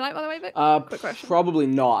Sky tonight, by the way, Vic? Quick question. Probably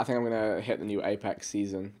not. I think I'm gonna hit the new Apex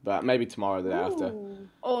season, but maybe tomorrow or the day after.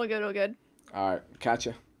 All good, all good. Alright, catch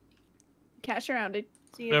ya. Catch you around, dude.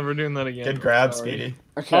 Never doing that again. Good grab, Speedy.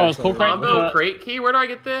 Okay. Oh, it's cool. Combo crate key. Where do I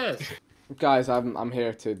get this? Guys, I'm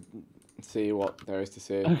here to see what there is to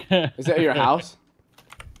see. Okay. Is it at your house?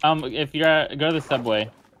 If you're go to the subway.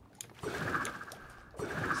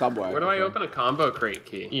 Subway. Where do I open a combo crate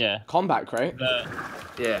key? Yeah. Combat crate?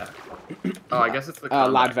 Yeah. Oh, I guess it's the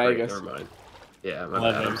combat Lad crate. Vegas. Never mind. Yeah,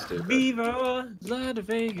 my bad. I'm stupid. Viva Lad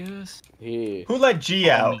Vegas. Yeah. Who let G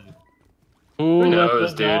out? Who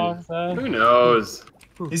knows, dude? Who knows?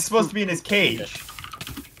 He's supposed to be in his cage.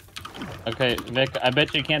 Okay, Vic, I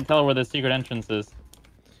bet you can't tell where the secret entrance is.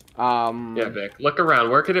 Yeah, Vic. Look around.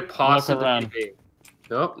 Where could it possibly be?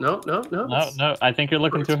 Nope, nope, nope, nope. No, I think you're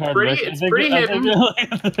looking too hard. Pretty, Vic. it's pretty hidden.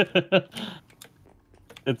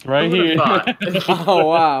 It's right here. Oh,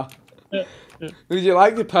 wow. Would you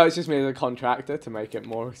like to purchase me as a contractor to make it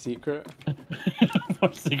more secret?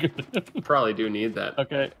 More secret. Probably do need that.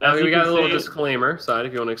 Okay. I mean, we got a little disclaimer side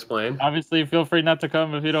if you want to explain. Obviously, feel free not to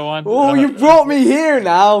come if you don't want. Oh, you brought me here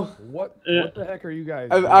now. What the heck are you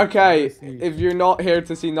guys? Okay, if you're not here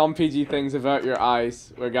to see non-PG things, avert your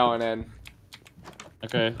eyes. We're going in.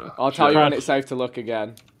 Okay. I'll tell you when it's safe to look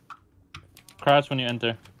again. Crouch when you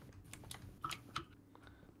enter.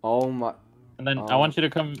 Oh my. And then I want you to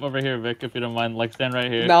come over here, Vic, if you don't mind. Like, stand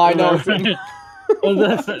right here. No, I know.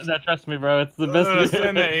 Trust me, bro. It's the best.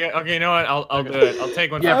 Okay, you know what? I'll do it. I'll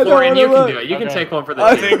take one. Yeah, Florian, you can do it. You can take one for the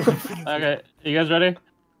team. Okay, you guys ready?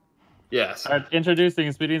 Yes. Alright,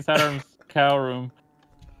 introducing Speedy and Sidearm's cow room.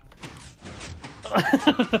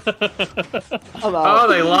 Oh,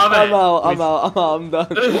 they love it. I'm out. I'm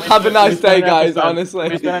done. Have a nice day, guys. Honestly,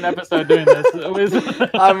 we spent an episode doing this.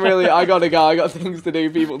 I gotta go. I got things to do,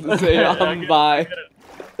 people to see. Bye.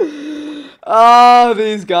 Oh,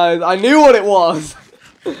 these guys. I knew what it was.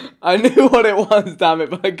 I knew what it was. Damn it!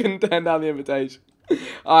 But I couldn't turn down the invitation.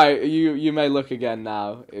 All right, you may look again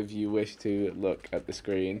now if you wish to look at the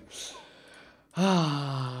screen.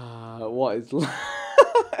 What is life?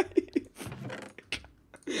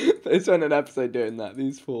 They spent an episode doing that.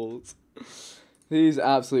 These fools. These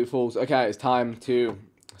absolute fools. Okay, it's time to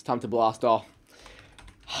blast off.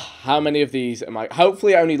 How many of these am I?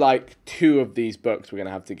 Hopefully only like 2 of these books we're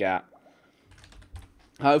gonna have to get.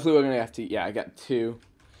 Hopefully we're gonna have to get 2.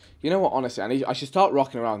 You know what? Honestly, I should start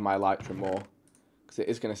rocking around with my Elytra more because it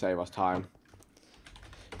is gonna save us time.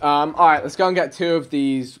 All right, let's go and get 2 of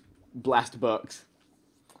these blessed books.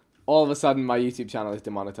 All of a sudden, my YouTube channel is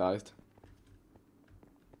demonetized.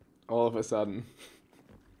 All of a sudden.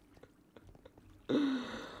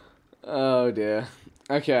 Oh dear.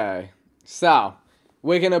 Okay. So,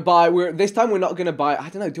 we're gonna buy. This time we're not gonna buy. I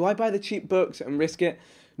don't know. Do I buy the cheap books and risk it?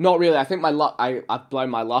 Not really. I think my luck. I've blown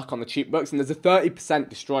my luck on the cheap books, and there's a 30%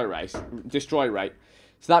 destroy rate.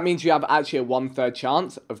 So that means you have actually a 1/3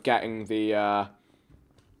 chance of getting the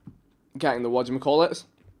whatchamacallits,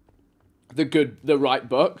 the right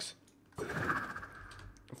books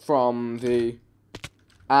from the.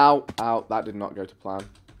 Ow, that did not go to plan.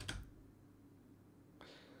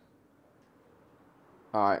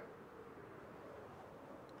 Alright.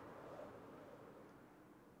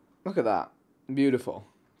 Look at that. Beautiful.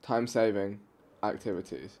 Time-saving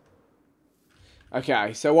activities.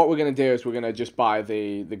 Okay, so what we're going to do is we're going to just buy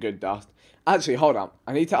the good dust. Actually, hold on.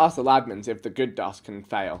 I need to ask the admins if the good dust can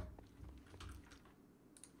fail.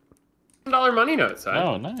 $1 money notes.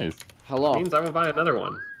 Oh, nice. Hello. Means I will buy another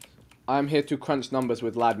one. I'm here to crunch numbers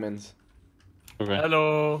with ladmins. Okay.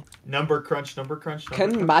 Hello. Number crunch.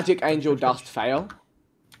 Can magic angel dust fail?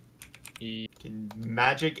 Can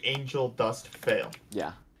magic angel dust fail?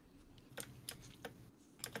 Yeah.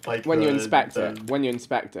 Like when you inspect it. When you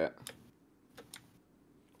inspect it.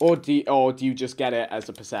 Or do you just get it as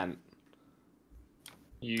a %?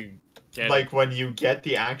 You get like when you get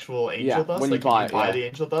the actual angel dust, when like you buy, the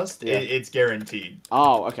angel dust, it's guaranteed.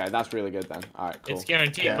 Oh, okay, that's really good then. All right, cool. It's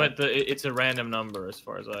guaranteed, but it's a random number as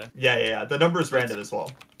far as I. Yeah. The number is random as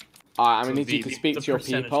well. I'm gonna need you to speak to your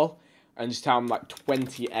people and just tell them like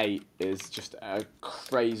 28 is just a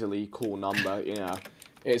crazily cool number. You know,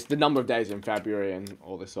 it's the number of days in February and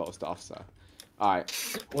all this sort of stuff. So, all right.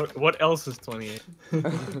 What else is 28?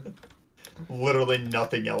 Literally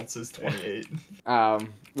nothing else is 28.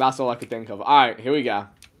 That's all I could think of. All right, here we go.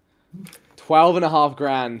 12.5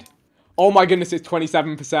 grand. Oh my goodness, it's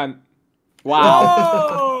 27%. Wow.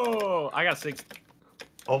 Oh, I got 6.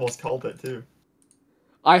 Almost called it too.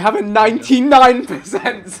 I have a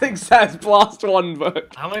 99% success blast one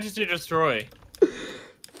book. How much did you destroy?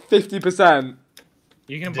 50%.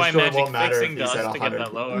 You can buy magic fixing dust to get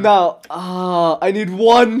that lower. No, I need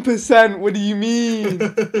 1%. What do you mean?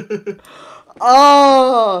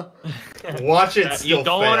 Watch it still You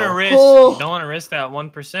don't fail. want to risk. You don't want to risk that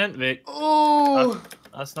 1%, Vic. Oh.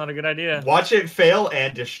 That's not a good idea. Watch it fail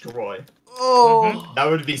and destroy. Oh. That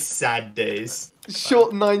would be sad days.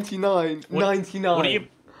 Short 99. 99.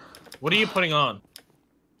 What are you putting on?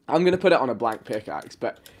 I'm gonna put it on a blank pickaxe,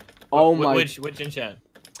 but Which enchant?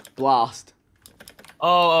 Blast.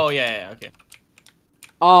 Oh yeah, okay.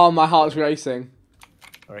 Oh, my heart's racing.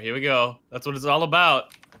 All right, here we go. That's what it's all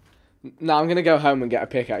about. No, I'm gonna go home and get a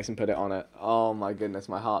pickaxe and put it on it. Oh my goodness,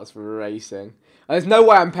 my heart's racing. And there's no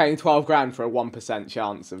way I'm paying 12 grand for a 1%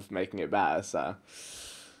 chance of making it better, so.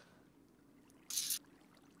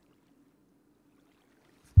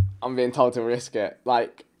 I'm being told to risk it.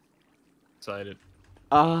 Like. Excited.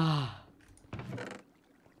 Because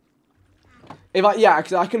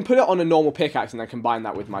I can put it on a normal pickaxe and then combine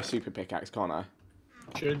that with my super pickaxe, can't I?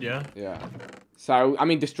 Should, yeah. Yeah. So, I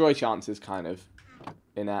mean, destroy chance is kind of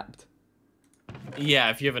inept. Yeah,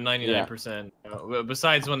 if you have a 99%.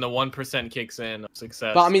 Besides when the 1% kicks in of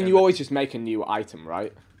success. But, I mean, you always just make a new item,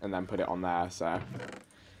 right? And then put it on there, so.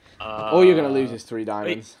 All you're going to lose is 3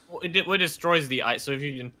 diamonds. What destroys the item? So if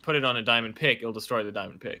you can put it on a diamond pick, it'll destroy the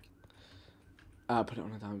diamond pick. Put it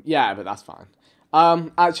on a diamond. Yeah, but that's fine.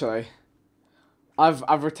 Actually,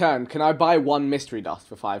 I've returned. Can I buy 1 mystery dust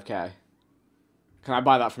for 5k? Can I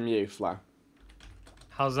buy that from you, Flo?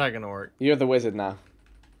 How's that gonna work? You're the wizard now.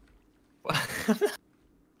 You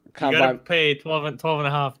gotta pay 12 and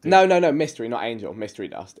a half. Dude. No, mystery, not angel. Mystery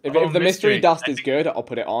dust. If the mystery dust is good, I'll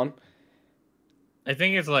put it on. I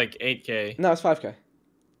think it's like 8k. No, it's 5k.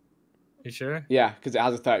 You sure? Yeah, because it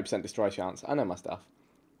has a 30% destroy chance. I know my stuff.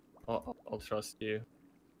 I'll trust you.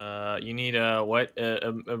 You need a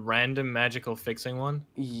random magical fixing one?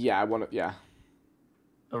 Yeah, yeah.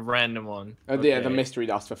 A random one. Yeah, the mystery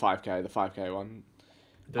dust for 5k, the 5k one.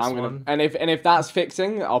 This one? And if that's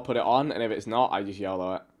fixing, I'll put it on, and if it's not, I just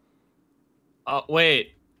YOLO it.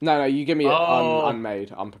 Wait. No, you give me it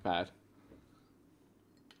unmade, unprepared.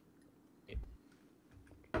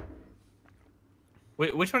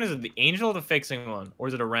 Wait, which one is it? The angel or the fixing one? Or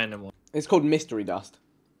is it a random one? It's called mystery dust.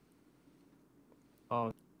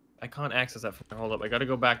 Oh, I can't access that from there. Hold up, I gotta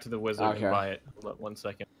go back to the wizard and buy it. Hold up 1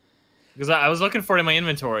 second. Because I was looking for it in my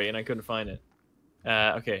inventory and I couldn't find it.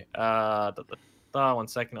 Okay. 1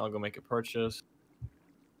 second, I'll go make a purchase.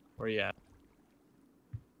 Where you at?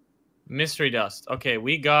 Mystery dust. Okay,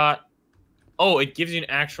 we got. Oh, it gives you an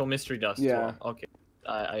actual mystery dust. Yeah. Okay.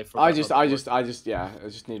 I just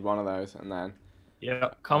need one of those and then. Yeah,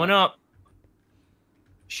 coming up.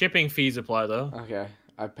 Shipping fees apply though. Okay,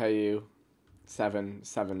 I pay you 7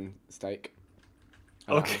 steak.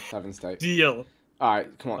 Okay. 7 steak. Deal. All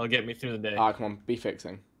right, come on. I'll get me through the day. All right, come on, be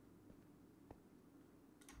fixing.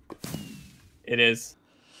 It is.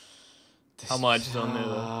 How much is on there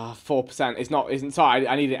though? 4%. It's not. Sorry,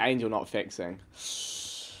 I need an angel, not fixing.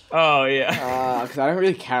 Oh yeah. Because I don't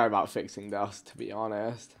really care about fixing dust, to be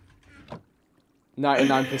honest.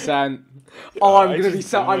 99%. Oh, I'm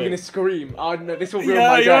gonna scream. Oh no, this will ruin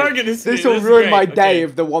my day. You are gonna scream. This will ruin my day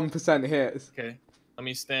if the 1% hits. Okay. Let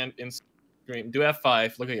me stand in scream. Do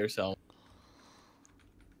F5. Look at yourself.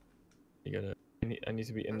 You gotta. I need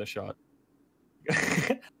to be in the shot.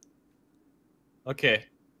 Okay,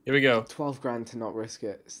 here we go. 12 grand to not risk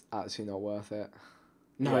it. It's actually not worth it.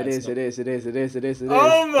 No, Yeah, it is. not... It is.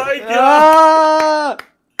 Oh my god! Ah!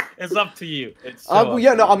 It's up to you. It's so well,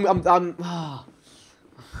 yeah, no, you. I'm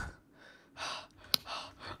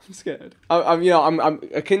scared.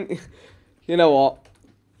 I can, you know what?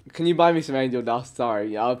 Can you buy me some angel dust?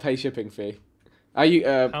 Sorry, I'll pay shipping fee. Are you,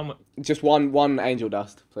 How much? just one angel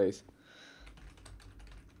dust, please.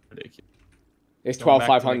 Ridiculous. It's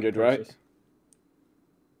 12,500, right?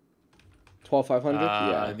 12,500?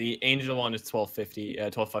 Yeah. The angel one is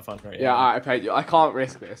 1250. 12,500. Yeah, I paid you. I can't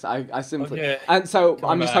risk this. I simply. Okay. And so Come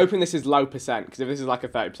I'm just back. hoping this is low percent, because if this is like a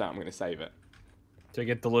 30%, I'm going to save it. Do I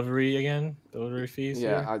get delivery again? Delivery fees?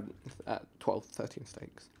 Yeah, 12, 13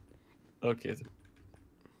 stakes. Okay.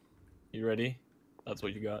 You ready? That's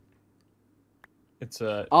what you got. It's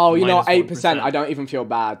a. Oh, you know, 8%. 1%. I don't even feel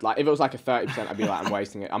bad. Like if it was like a 30%, I'd be like, I'm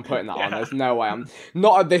wasting it. I'm putting that on. There's no way. I'm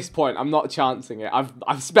not at this point. I'm not chancing it.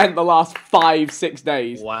 I've spent the last 5-6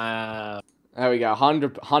 days. Wow. There we go.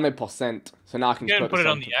 100%. So now I can You just can put it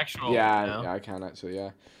on the actual. Yeah, now. yeah, I can actually.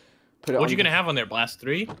 Yeah. Put it. What on you gonna have on there? Blast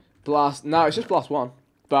 3? Blast. No, it's just blast 1.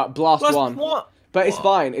 But blast 1. But it's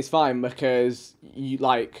fine. It's fine because you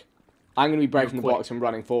like. I'm gonna be breaking the blocks and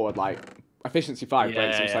running forward. Like efficiency 5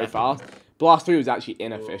 breaks them so fast. Blast 3 was actually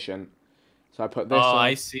inefficient. So I put this on.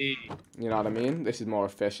 I see. You know what I mean? This is more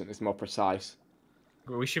efficient. This is more precise.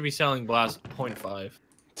 We should be selling blast 0.5.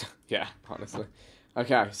 Yeah, honestly.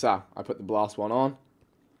 Okay, so I put the blast 1 on.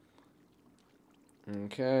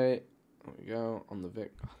 Okay. There we go. On the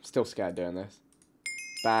Vic. I'm still scared doing this.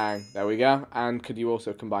 Bang. There we go. And could you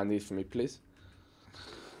also combine these for me, please?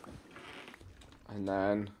 And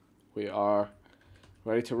then we are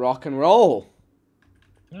ready to rock and roll.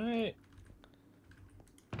 Alright.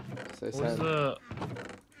 So What's the...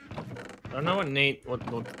 I don't know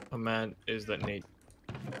what command is that Nate...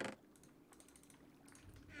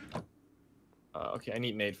 okay, I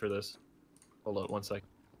need Nate for this. Hold on, 1 sec.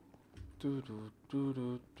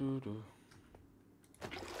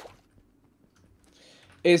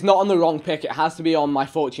 It's not on the wrong pick. It has to be on my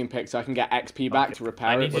fortune pick so I can get XP back to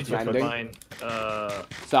repair it with mending.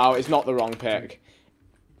 So it's not the wrong pick.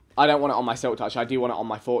 I don't want it on my silk touch. I do want it on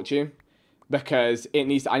my fortune because I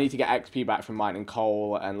need to get XP back from mining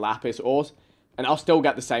coal and lapis ores, and I'll still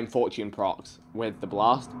get the same fortune procs with the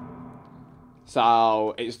blast.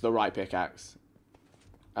 So it's the right pickaxe.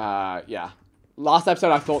 Yeah. Last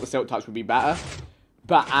episode I thought the silk touch would be better,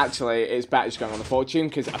 but actually it's better just going on the fortune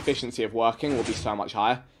because efficiency of working will be so much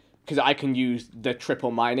higher because I can use the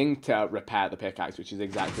triple mining to repair the pickaxe, which is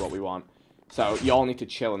exactly what we want. So you all need to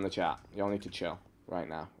chill in the chat. You all need to chill right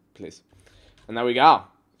now, please. And there we go.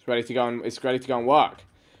 It's ready to go and work.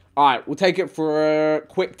 All right, we'll take it for a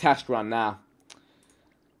quick test run now.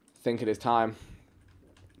 I think it is time.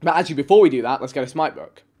 But actually, before we do that, let's get a smite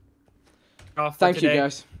book. Thank you,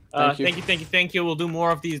 guys. Thank you. We'll do more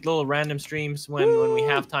of these little random streams when we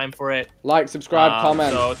have time for it. Like, subscribe,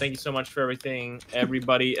 comment. So thank you so much for everything,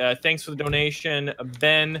 everybody. Thanks for the donation,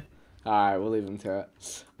 Ben. All right, we'll leave them to it.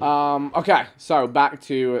 Okay, so back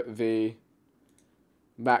to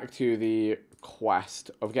the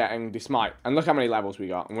quest of getting the smite, and look how many levels we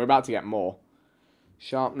got, and we're about to get more.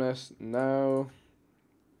 Sharpness, no.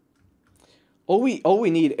 All we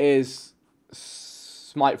need is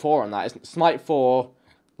smite 4 on that. It's smite 4,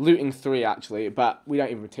 looting 3 actually, but we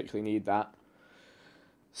don't even particularly need that.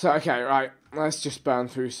 So okay, right, let's just burn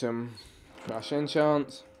through some crash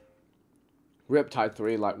enchants. Riptide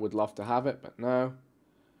 3, like, would love to have it, but no.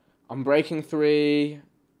 Unbreaking 3.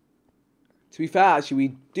 To be fair, actually,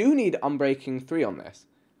 we do need Unbreaking 3 on this.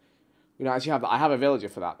 We don't actually have that. I have a villager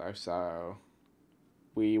for that, though, so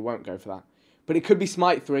we won't go for that. But it could be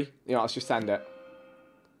Smite 3. You know, let's just send it.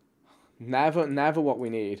 Never what we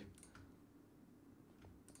need.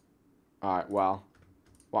 Alright, well,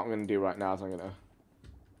 what I'm going to do right now is I'm going to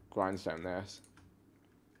grindstone this.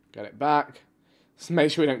 Get it back. Just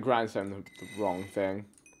make sure we don't grindstone the wrong thing.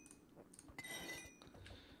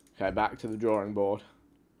 Okay, back to the drawing board.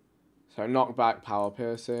 So knockback, power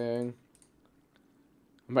piercing.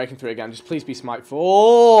 I'm breaking 3 again. Just please be smite 4.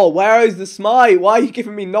 Oh, where is the smite? Why are you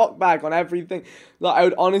giving me knockback on everything? Like, I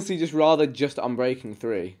would honestly just rather just unbreaking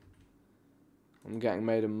 3. I'm getting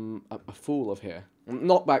made a fool of here.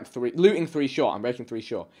 Knockback 3. Looting 3 short. I'm breaking 3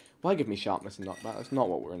 short. Why give me sharpness and knockback? That's not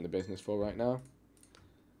what we're in the business for right now.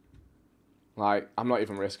 Like, I'm not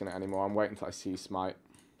even risking it anymore. I'm waiting until I see smite.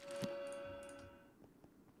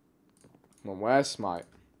 Come on, where's smite?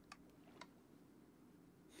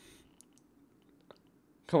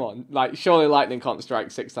 Come on, like, surely lightning can't strike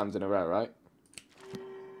 6 times in a row, right?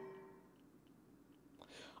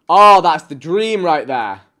 Oh, that's the dream right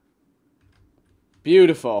there.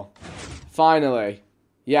 Beautiful. Finally.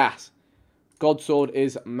 Yes. God Sword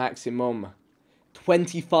is maximum.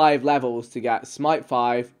 25 levels to get Smite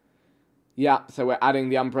 5. Yeah, so we're adding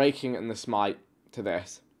the Unbreaking and the Smite to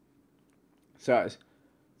this. So it's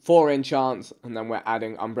 4 enchants, and then we're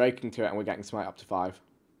adding Unbreaking to it, and we're getting Smite up to 5.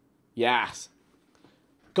 Yes.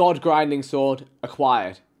 God Grinding Sword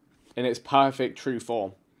acquired in its perfect true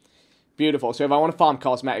form. Beautiful. So if I want to farm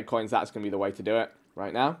cosmetic coins, that's going to be the way to do it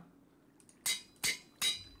right now.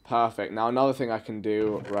 Perfect. Now another thing I can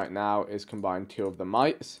do right now is combine 2 of the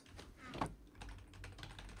mites.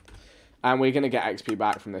 And we're going to get XP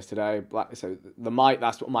back from this today. So the might,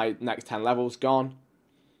 that's what my next 10 levels gone.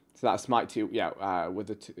 So that's Smite 2, yeah, with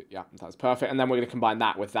the 2, yeah, that's perfect. And then we're going to combine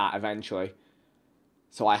that with that eventually.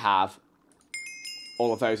 So I have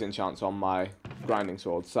all of those enchants on my Grinding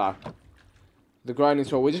Sword. So the Grinding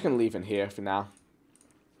Sword, we're just going to leave in here for now.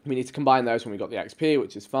 We need to combine those when we got the XP,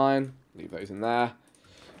 which is fine. Leave those in there.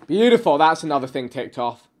 Beautiful, that's another thing ticked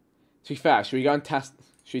off. To be fair, should we go and test,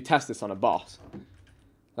 should we test this on a boss?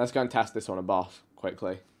 Let's go and test this on a boss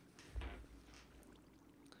quickly.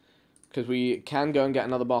 Because we can go and get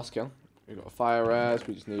another boss kill. We've got a fire res,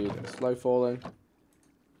 we just need a slow falling.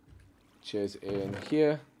 Which is in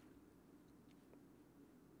here.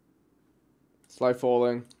 Slow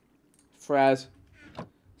falling. Frez.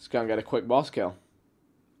 Let's go and get a quick boss kill.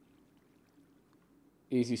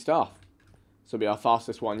 Easy stuff. This will be our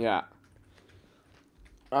fastest one yet.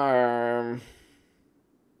 Yeah.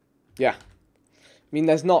 I mean,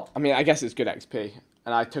 there's not... I mean, I guess it's good XP.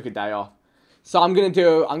 And I took a day off. So I'm going to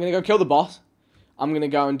go kill the boss. I'm going to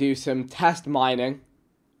go and do some test mining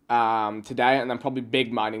today. And then probably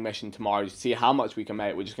big mining mission tomorrow. To see how much we can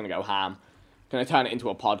make. We're just going to go ham. Going to turn it into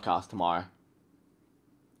a podcast tomorrow.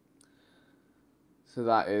 So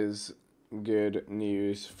that is good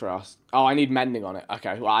news for us. Oh, I need mending on it.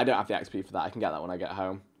 Okay, well, I don't have the XP for that. I can get that when I get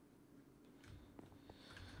home.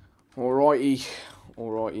 Alrighty.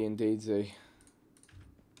 Alrighty indeed, Z.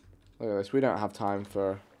 Look at this. We don't have time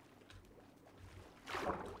for...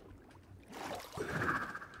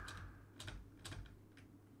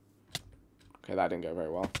 Okay, that didn't go very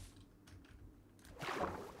well.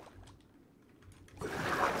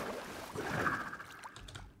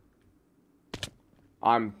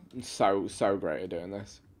 I'm so great at doing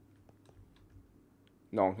this.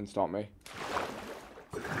 No one can stop me.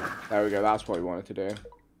 There we go, that's what we wanted to do.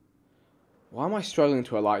 Why am I struggling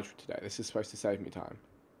to elytra today? This is supposed to save me time.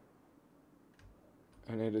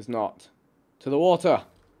 And it is not. To the water!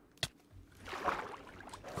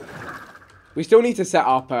 We still need to set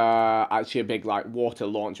up actually a big like water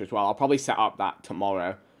launcher as well. I'll probably set up that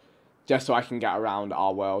tomorrow. Just so I can get around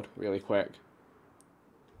our world really quick.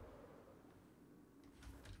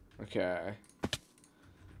 Okay.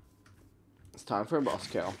 It's time for a boss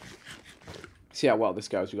kill. See how well this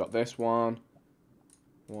goes. We got this one.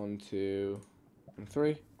 1, 2, and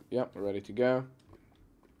 3. Yep, we're ready to go.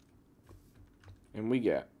 And we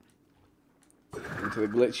get. Into the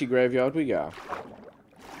glitchy graveyard we go.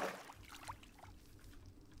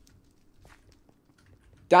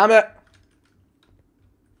 Damn it!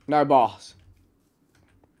 No boss.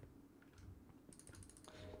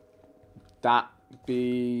 That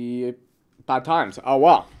be bad times. Oh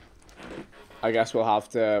well. I guess we'll have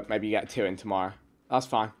to maybe get 2 in tomorrow. That's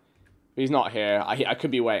fine. But he's not here. I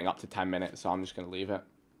could be waiting up to 10 minutes, so I'm just going to leave it.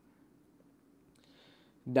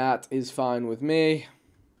 That is fine with me.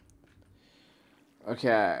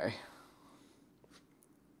 Okay.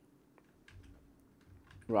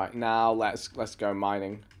 Right, now let's go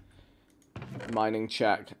mining. Mining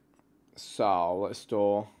check. So, let's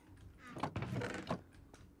store...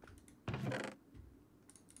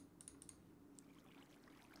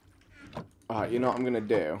 Alright, you know what I'm going to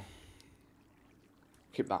do?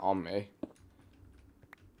 Keep that on me.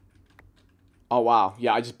 Oh, wow.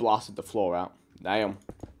 Yeah, I just blasted the floor out. Damn.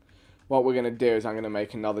 What we're going to do is I'm going to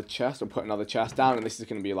make another chest, or put another chest down, and this is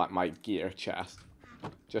going to be like my gear chest.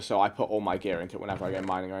 Just so I put all my gear into it whenever I go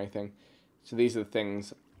mining or anything. So these are the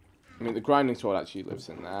things... I mean, the grinding sword actually lives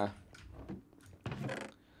in there.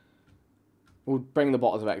 We'll bring the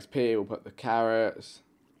bottles of XP, we'll put the carrots...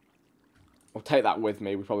 We'll take that with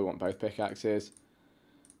me. We probably want both pickaxes.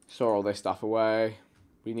 Store all this stuff away.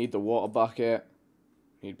 We need the water bucket.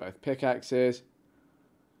 Need both pickaxes.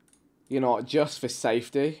 You know what? Just for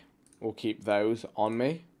safety, we'll keep those on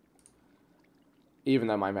me. Even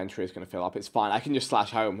though my inventory is going to fill up, it's fine. I can just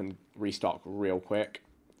slash home and restock real quick.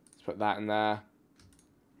 Let's put that in there.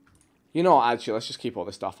 You know what? Actually, let's just keep all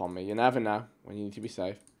this stuff on me. You never know when you need to be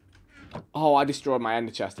safe. Oh, I destroyed my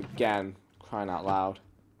ender chest again. Crying out loud.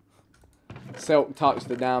 Silk touch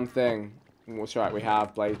the damn thing. What's right? We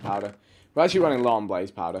have blaze powder. We're actually running low on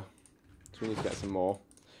blaze powder, so we need to get some more.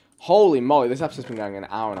 Holy moly! This episode's been going an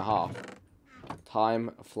hour and a half.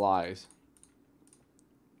 Time flies.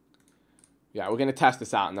 Yeah, we're gonna test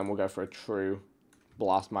this out, and then we'll go for a true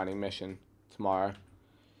blast mining mission tomorrow.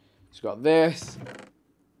 So got this.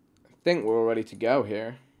 I think we're all ready to go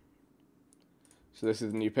here. So this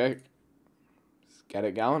is the new pick. Let's get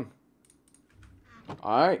it going.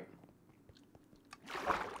 Alright.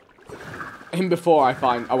 In before I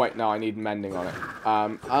find... Oh wait, no, I need mending on it.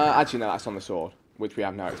 Actually, no, that's on the sword, which we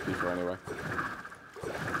have no XP for anyway.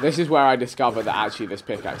 This is where I discovered that actually this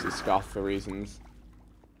pickaxe is scuffed for reasons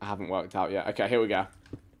I haven't worked out yet. Okay, here we go.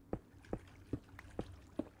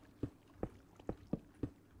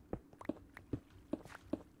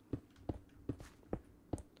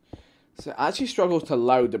 So it actually struggles to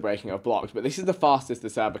load the breaking of blocks, but this is the fastest the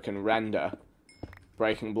server can render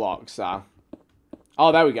breaking blocks, so...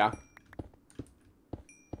 Oh, there we go.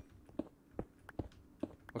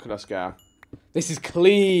 Look at us go. This is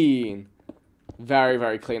clean. Very,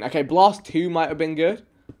 very clean. Okay, Blast 2 might have been good,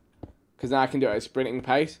 because now I can do it at a sprinting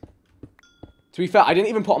pace. To be fair, I didn't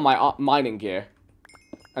even put on my mining gear,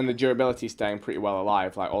 and the durability is staying pretty well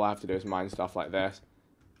alive. Like, all I have to do is mine stuff like this.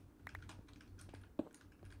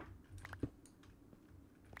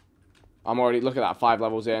 I'm already, look at that, 5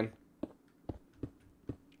 levels in.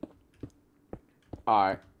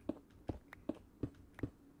 Alright.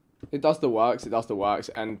 It does the works,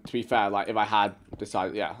 and to be fair, like, if I had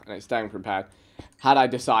decided, yeah, and it's staying prepared, had I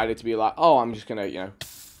decided to be like, oh, I'm just gonna, you know,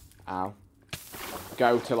 ow,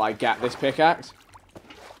 go to, like, get this pickaxe,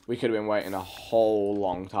 we could have been waiting a whole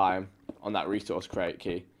long time on that resource crate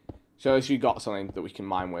key. So at least we got something that we can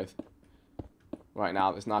mine with. Right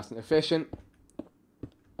now, that's nice and efficient.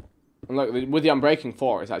 And look, with the Unbreaking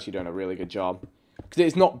 4, it's actually doing a really good job. Because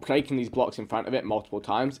it's not breaking these blocks in front of it multiple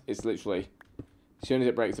times. It's literally, as soon as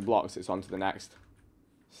it breaks the blocks, it's on to the next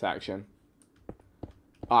section.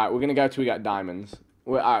 Alright, we're going to go till we get diamonds.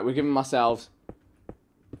 Alright, we're giving myself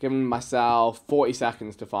 40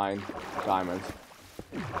 seconds to find diamonds.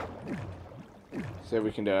 See if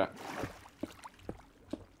we can do it.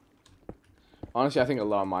 Honestly, I think a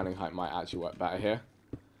lower mining height might actually work better here.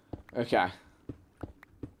 Okay.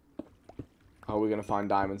 Oh, we're going to find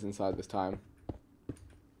diamonds inside this time.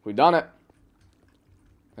 We've done it.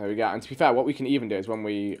 There we go. And to be fair, what we can even do is when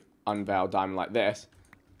we unveil diamond like this,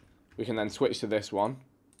 we can then switch to this one.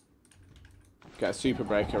 Get a super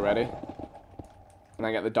breaker ready. And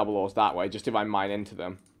then get the double ores that way, just if I mine into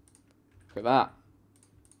them. Look at that.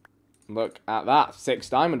 Look at that. 6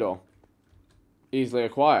 diamond ore. Easily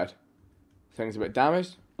acquired. Thing's a bit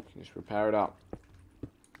damaged. You can just repair it up.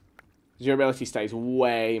 Durability stays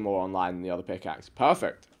way more online than the other pickaxe.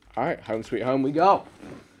 Perfect. Alright, home sweet home we go.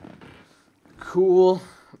 Cool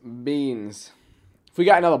beans. If we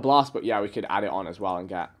get another blast, but yeah, we could add it on as well and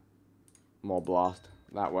get more blast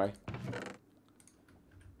that way.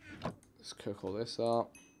 Let's cook all this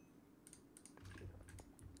up.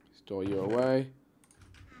 Store you away.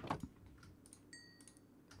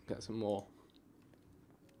 Get some more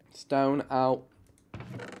stone out.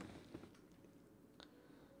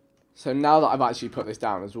 So now that I've actually put this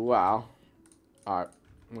down as well, alright,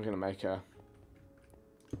 we're going to make a...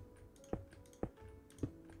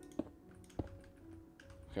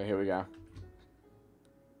 Okay, here we go.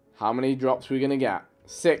 How many drops are we going to get?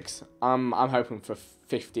 6. I'm hoping for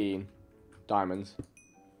 15 diamonds.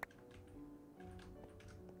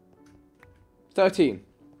 13.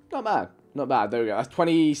 Not bad. Not bad. There we go. That's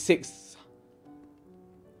 26.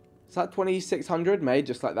 Is that 2,600 made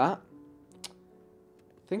just like that?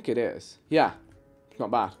 I think it is. Yeah. It's not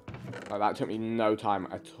bad. Like, that took me no time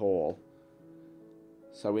at all.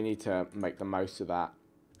 So we need to make the most of that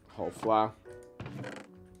whole flow.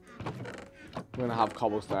 We're going to have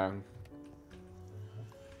cobblestone.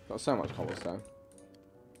 Got so much cobblestone.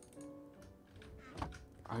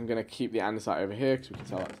 I'm going to keep the andesite over here because we can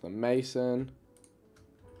sell that to the mason.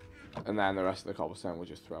 And then the rest of the cobblestone we'll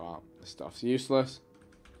just throw out. This stuff's useless.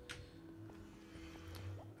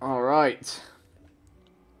 Alright.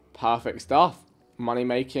 Perfect stuff. Money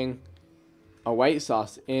making awaits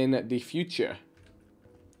us in the future.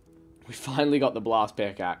 We finally got the blast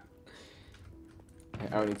pickaxe.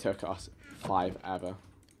 It only took us 5 ever.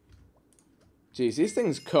 Jeez, these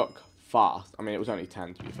things cook fast. I mean, it was only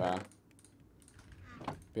 10 to be fair.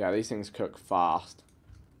 But yeah, these things cook fast.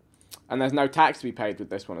 And there's no tax to be paid with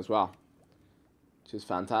this one as well. Which is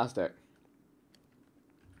fantastic.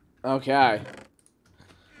 Okay.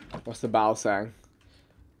 What's the bell saying?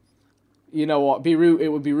 You know what? It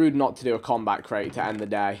would be rude not to do a combat crate to end the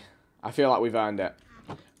day. I feel like we've earned it.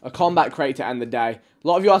 A combat crate to end the day. A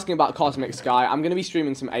lot of you asking about Cosmic Sky. I'm going to be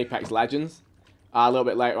streaming some Apex Legends a little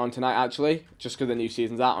bit later on tonight, actually. Just because the new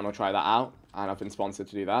season's out, and I'll try that out. And I've been sponsored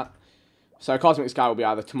to do that. So Cosmic Sky will be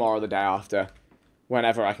either tomorrow or the day after.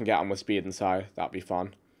 Whenever I can get on with Speed Inside. That'll be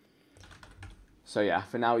fun. So yeah,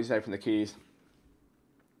 for now we just open the keys.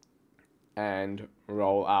 And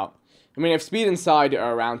roll out. I mean, if Speed Inside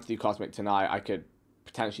are around to do Cosmic tonight, I could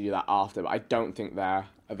potentially do that after. But I don't think they're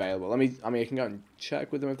available. I mean, I can go and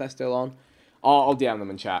check with them if they're still on. I'll DM them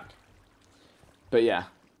and check. But yeah,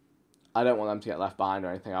 I don't want them to get left behind or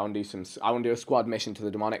anything. I want to do a squad mission to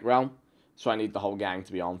the demonic realm, so I need the whole gang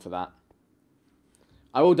to be on for that.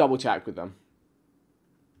 I will double check with them.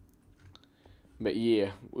 But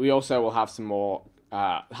yeah, we also will have some more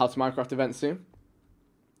How to Minecraft events soon.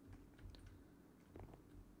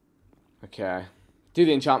 Okay, do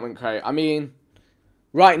the enchantment crate. I mean,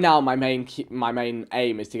 right now my main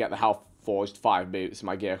aim is to get the Health Forged 5 boots.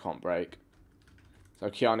 My gear can't break. So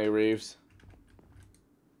Keanu Reeves,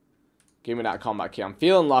 give me that combat key. I'm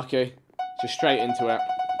feeling lucky. Just straight into it.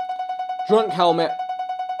 Drunk helmet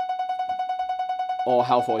or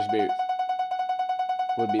Health Forged boots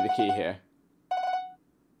would be the key here.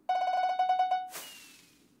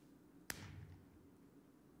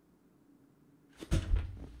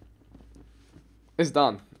 It's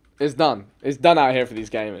done. It's done. It's done out here for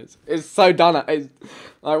these gamers. It's so done. It's,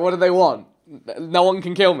 like, what do they want? No one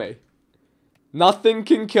can kill me. Nothing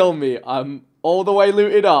can kill me. I'm all the way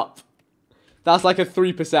looted up. That's like a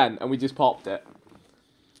 3%, and we just popped it.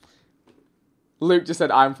 Luke just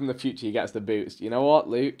said, I'm from the future. He gets the boost. You know what,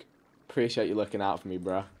 Luke? Appreciate you looking out for me,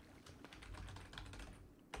 bruh.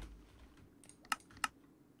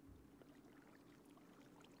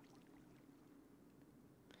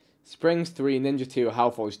 Springs 3, Ninja 2,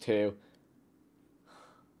 Hellforge 2.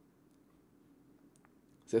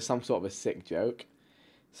 Is this some sort of a sick joke?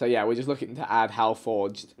 So yeah, we're just looking to add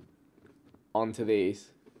Hellforged onto these.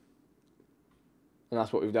 And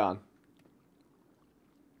that's what we've done.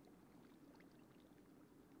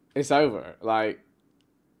 It's over. Like,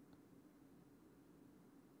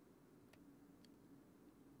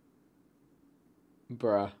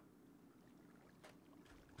 bruh.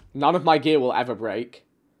 None of my gear will ever break.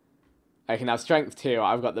 I can have strength 2.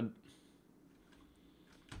 I've got the...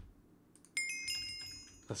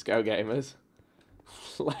 Let's go, gamers.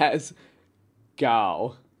 Let's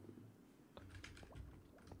go.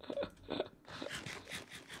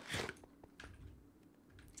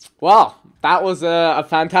 Well, that was a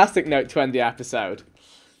fantastic note to end the episode.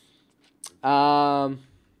 Yeah.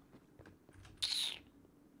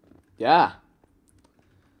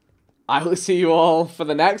 I will see you all for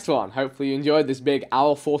the next one. Hopefully you enjoyed this big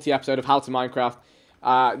hour 40 episode of How to Minecraft.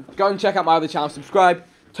 Go and check out my other channel. Subscribe.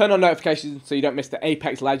 Turn on notifications so you don't miss the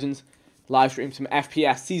Apex Legends live stream, some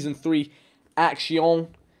FPS Season 3 action.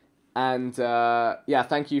 And yeah,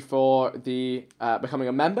 thank you for the becoming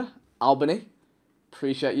a member, Albany.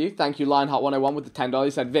 Appreciate you. Thank you, Lionheart101 with the $10.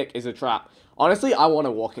 He said, Vic is a trap. Honestly, I want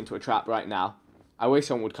to walk into a trap right now. I wish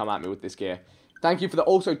someone would come at me with this gear. Thank you for the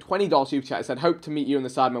also $20 super chat. It said, hope to meet you in the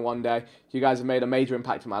Sidemen one day. You guys have made a major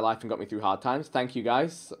impact in my life and got me through hard times. Thank you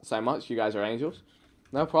guys so much. You guys are angels.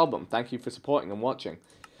 No problem. Thank you for supporting and watching.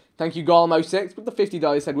 Thank you, Golem06 with the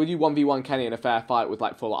 $50. He said, would you 1v1 Kenny in a fair fight with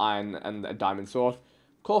like full iron and a diamond sword?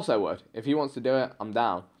 Of course I would. If he wants to do it, I'm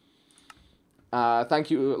down. Thank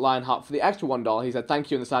you, Lionheart, for the extra $1. He said, thank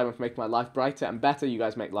you in the Sidemen for making my life brighter and better. You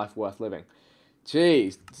guys make life worth living.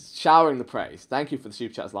 Jeez, showering the praise. Thank you for the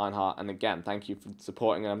super chats, Lionheart. And again, thank you for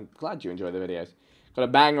supporting. And I'm glad you enjoy the videos. Got a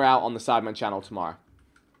banger out on the Sidemen channel tomorrow.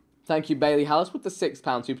 Thank you, Bailey Hallis, with the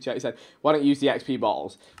 £6 super chat. He said, why don't you use the XP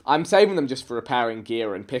bottles? I'm saving them just for repairing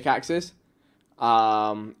gear and pickaxes.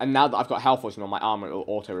 And now that I've got health potion on my armor, it will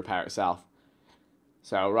auto-repair itself.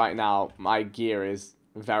 So right now, my gear is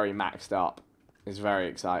very maxed up. It's very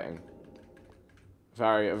exciting.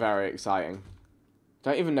 Very, very exciting.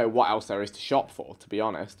 Don't even know what else there is to shop for, to be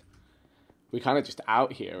honest. We're kind of just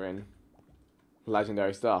out here in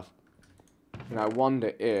legendary stuff. And I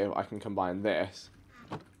wonder if I can combine this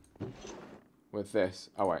with this.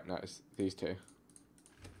 Oh wait, no, it's these two.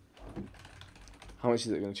 How much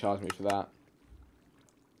is it going to charge me for that?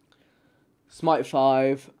 Smite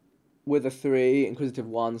 5 with a 3, Inquisitive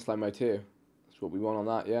 1, Slow-Mo 2. That's what we want on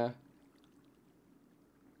that, yeah?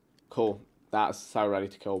 Cool. That's so ready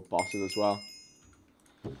to kill bosses as well.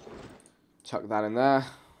 Chuck that in there.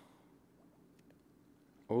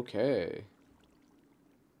 Okay.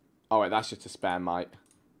 Oh wait, that's just a spare mite.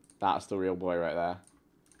 That's the real boy right there.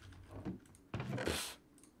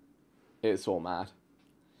 It's all mad.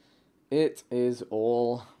 It is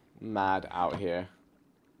all mad out here.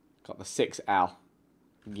 Got the 6L.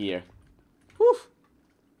 gear. Whew.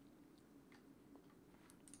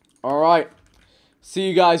 Alright. See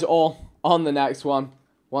you guys all on the next one.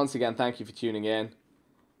 Once again, thank you for tuning in.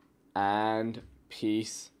 And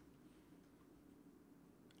peace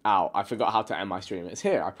out. I forgot how to end my stream. It's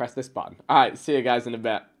here. I pressed this button. Alright, see you guys in a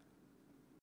bit.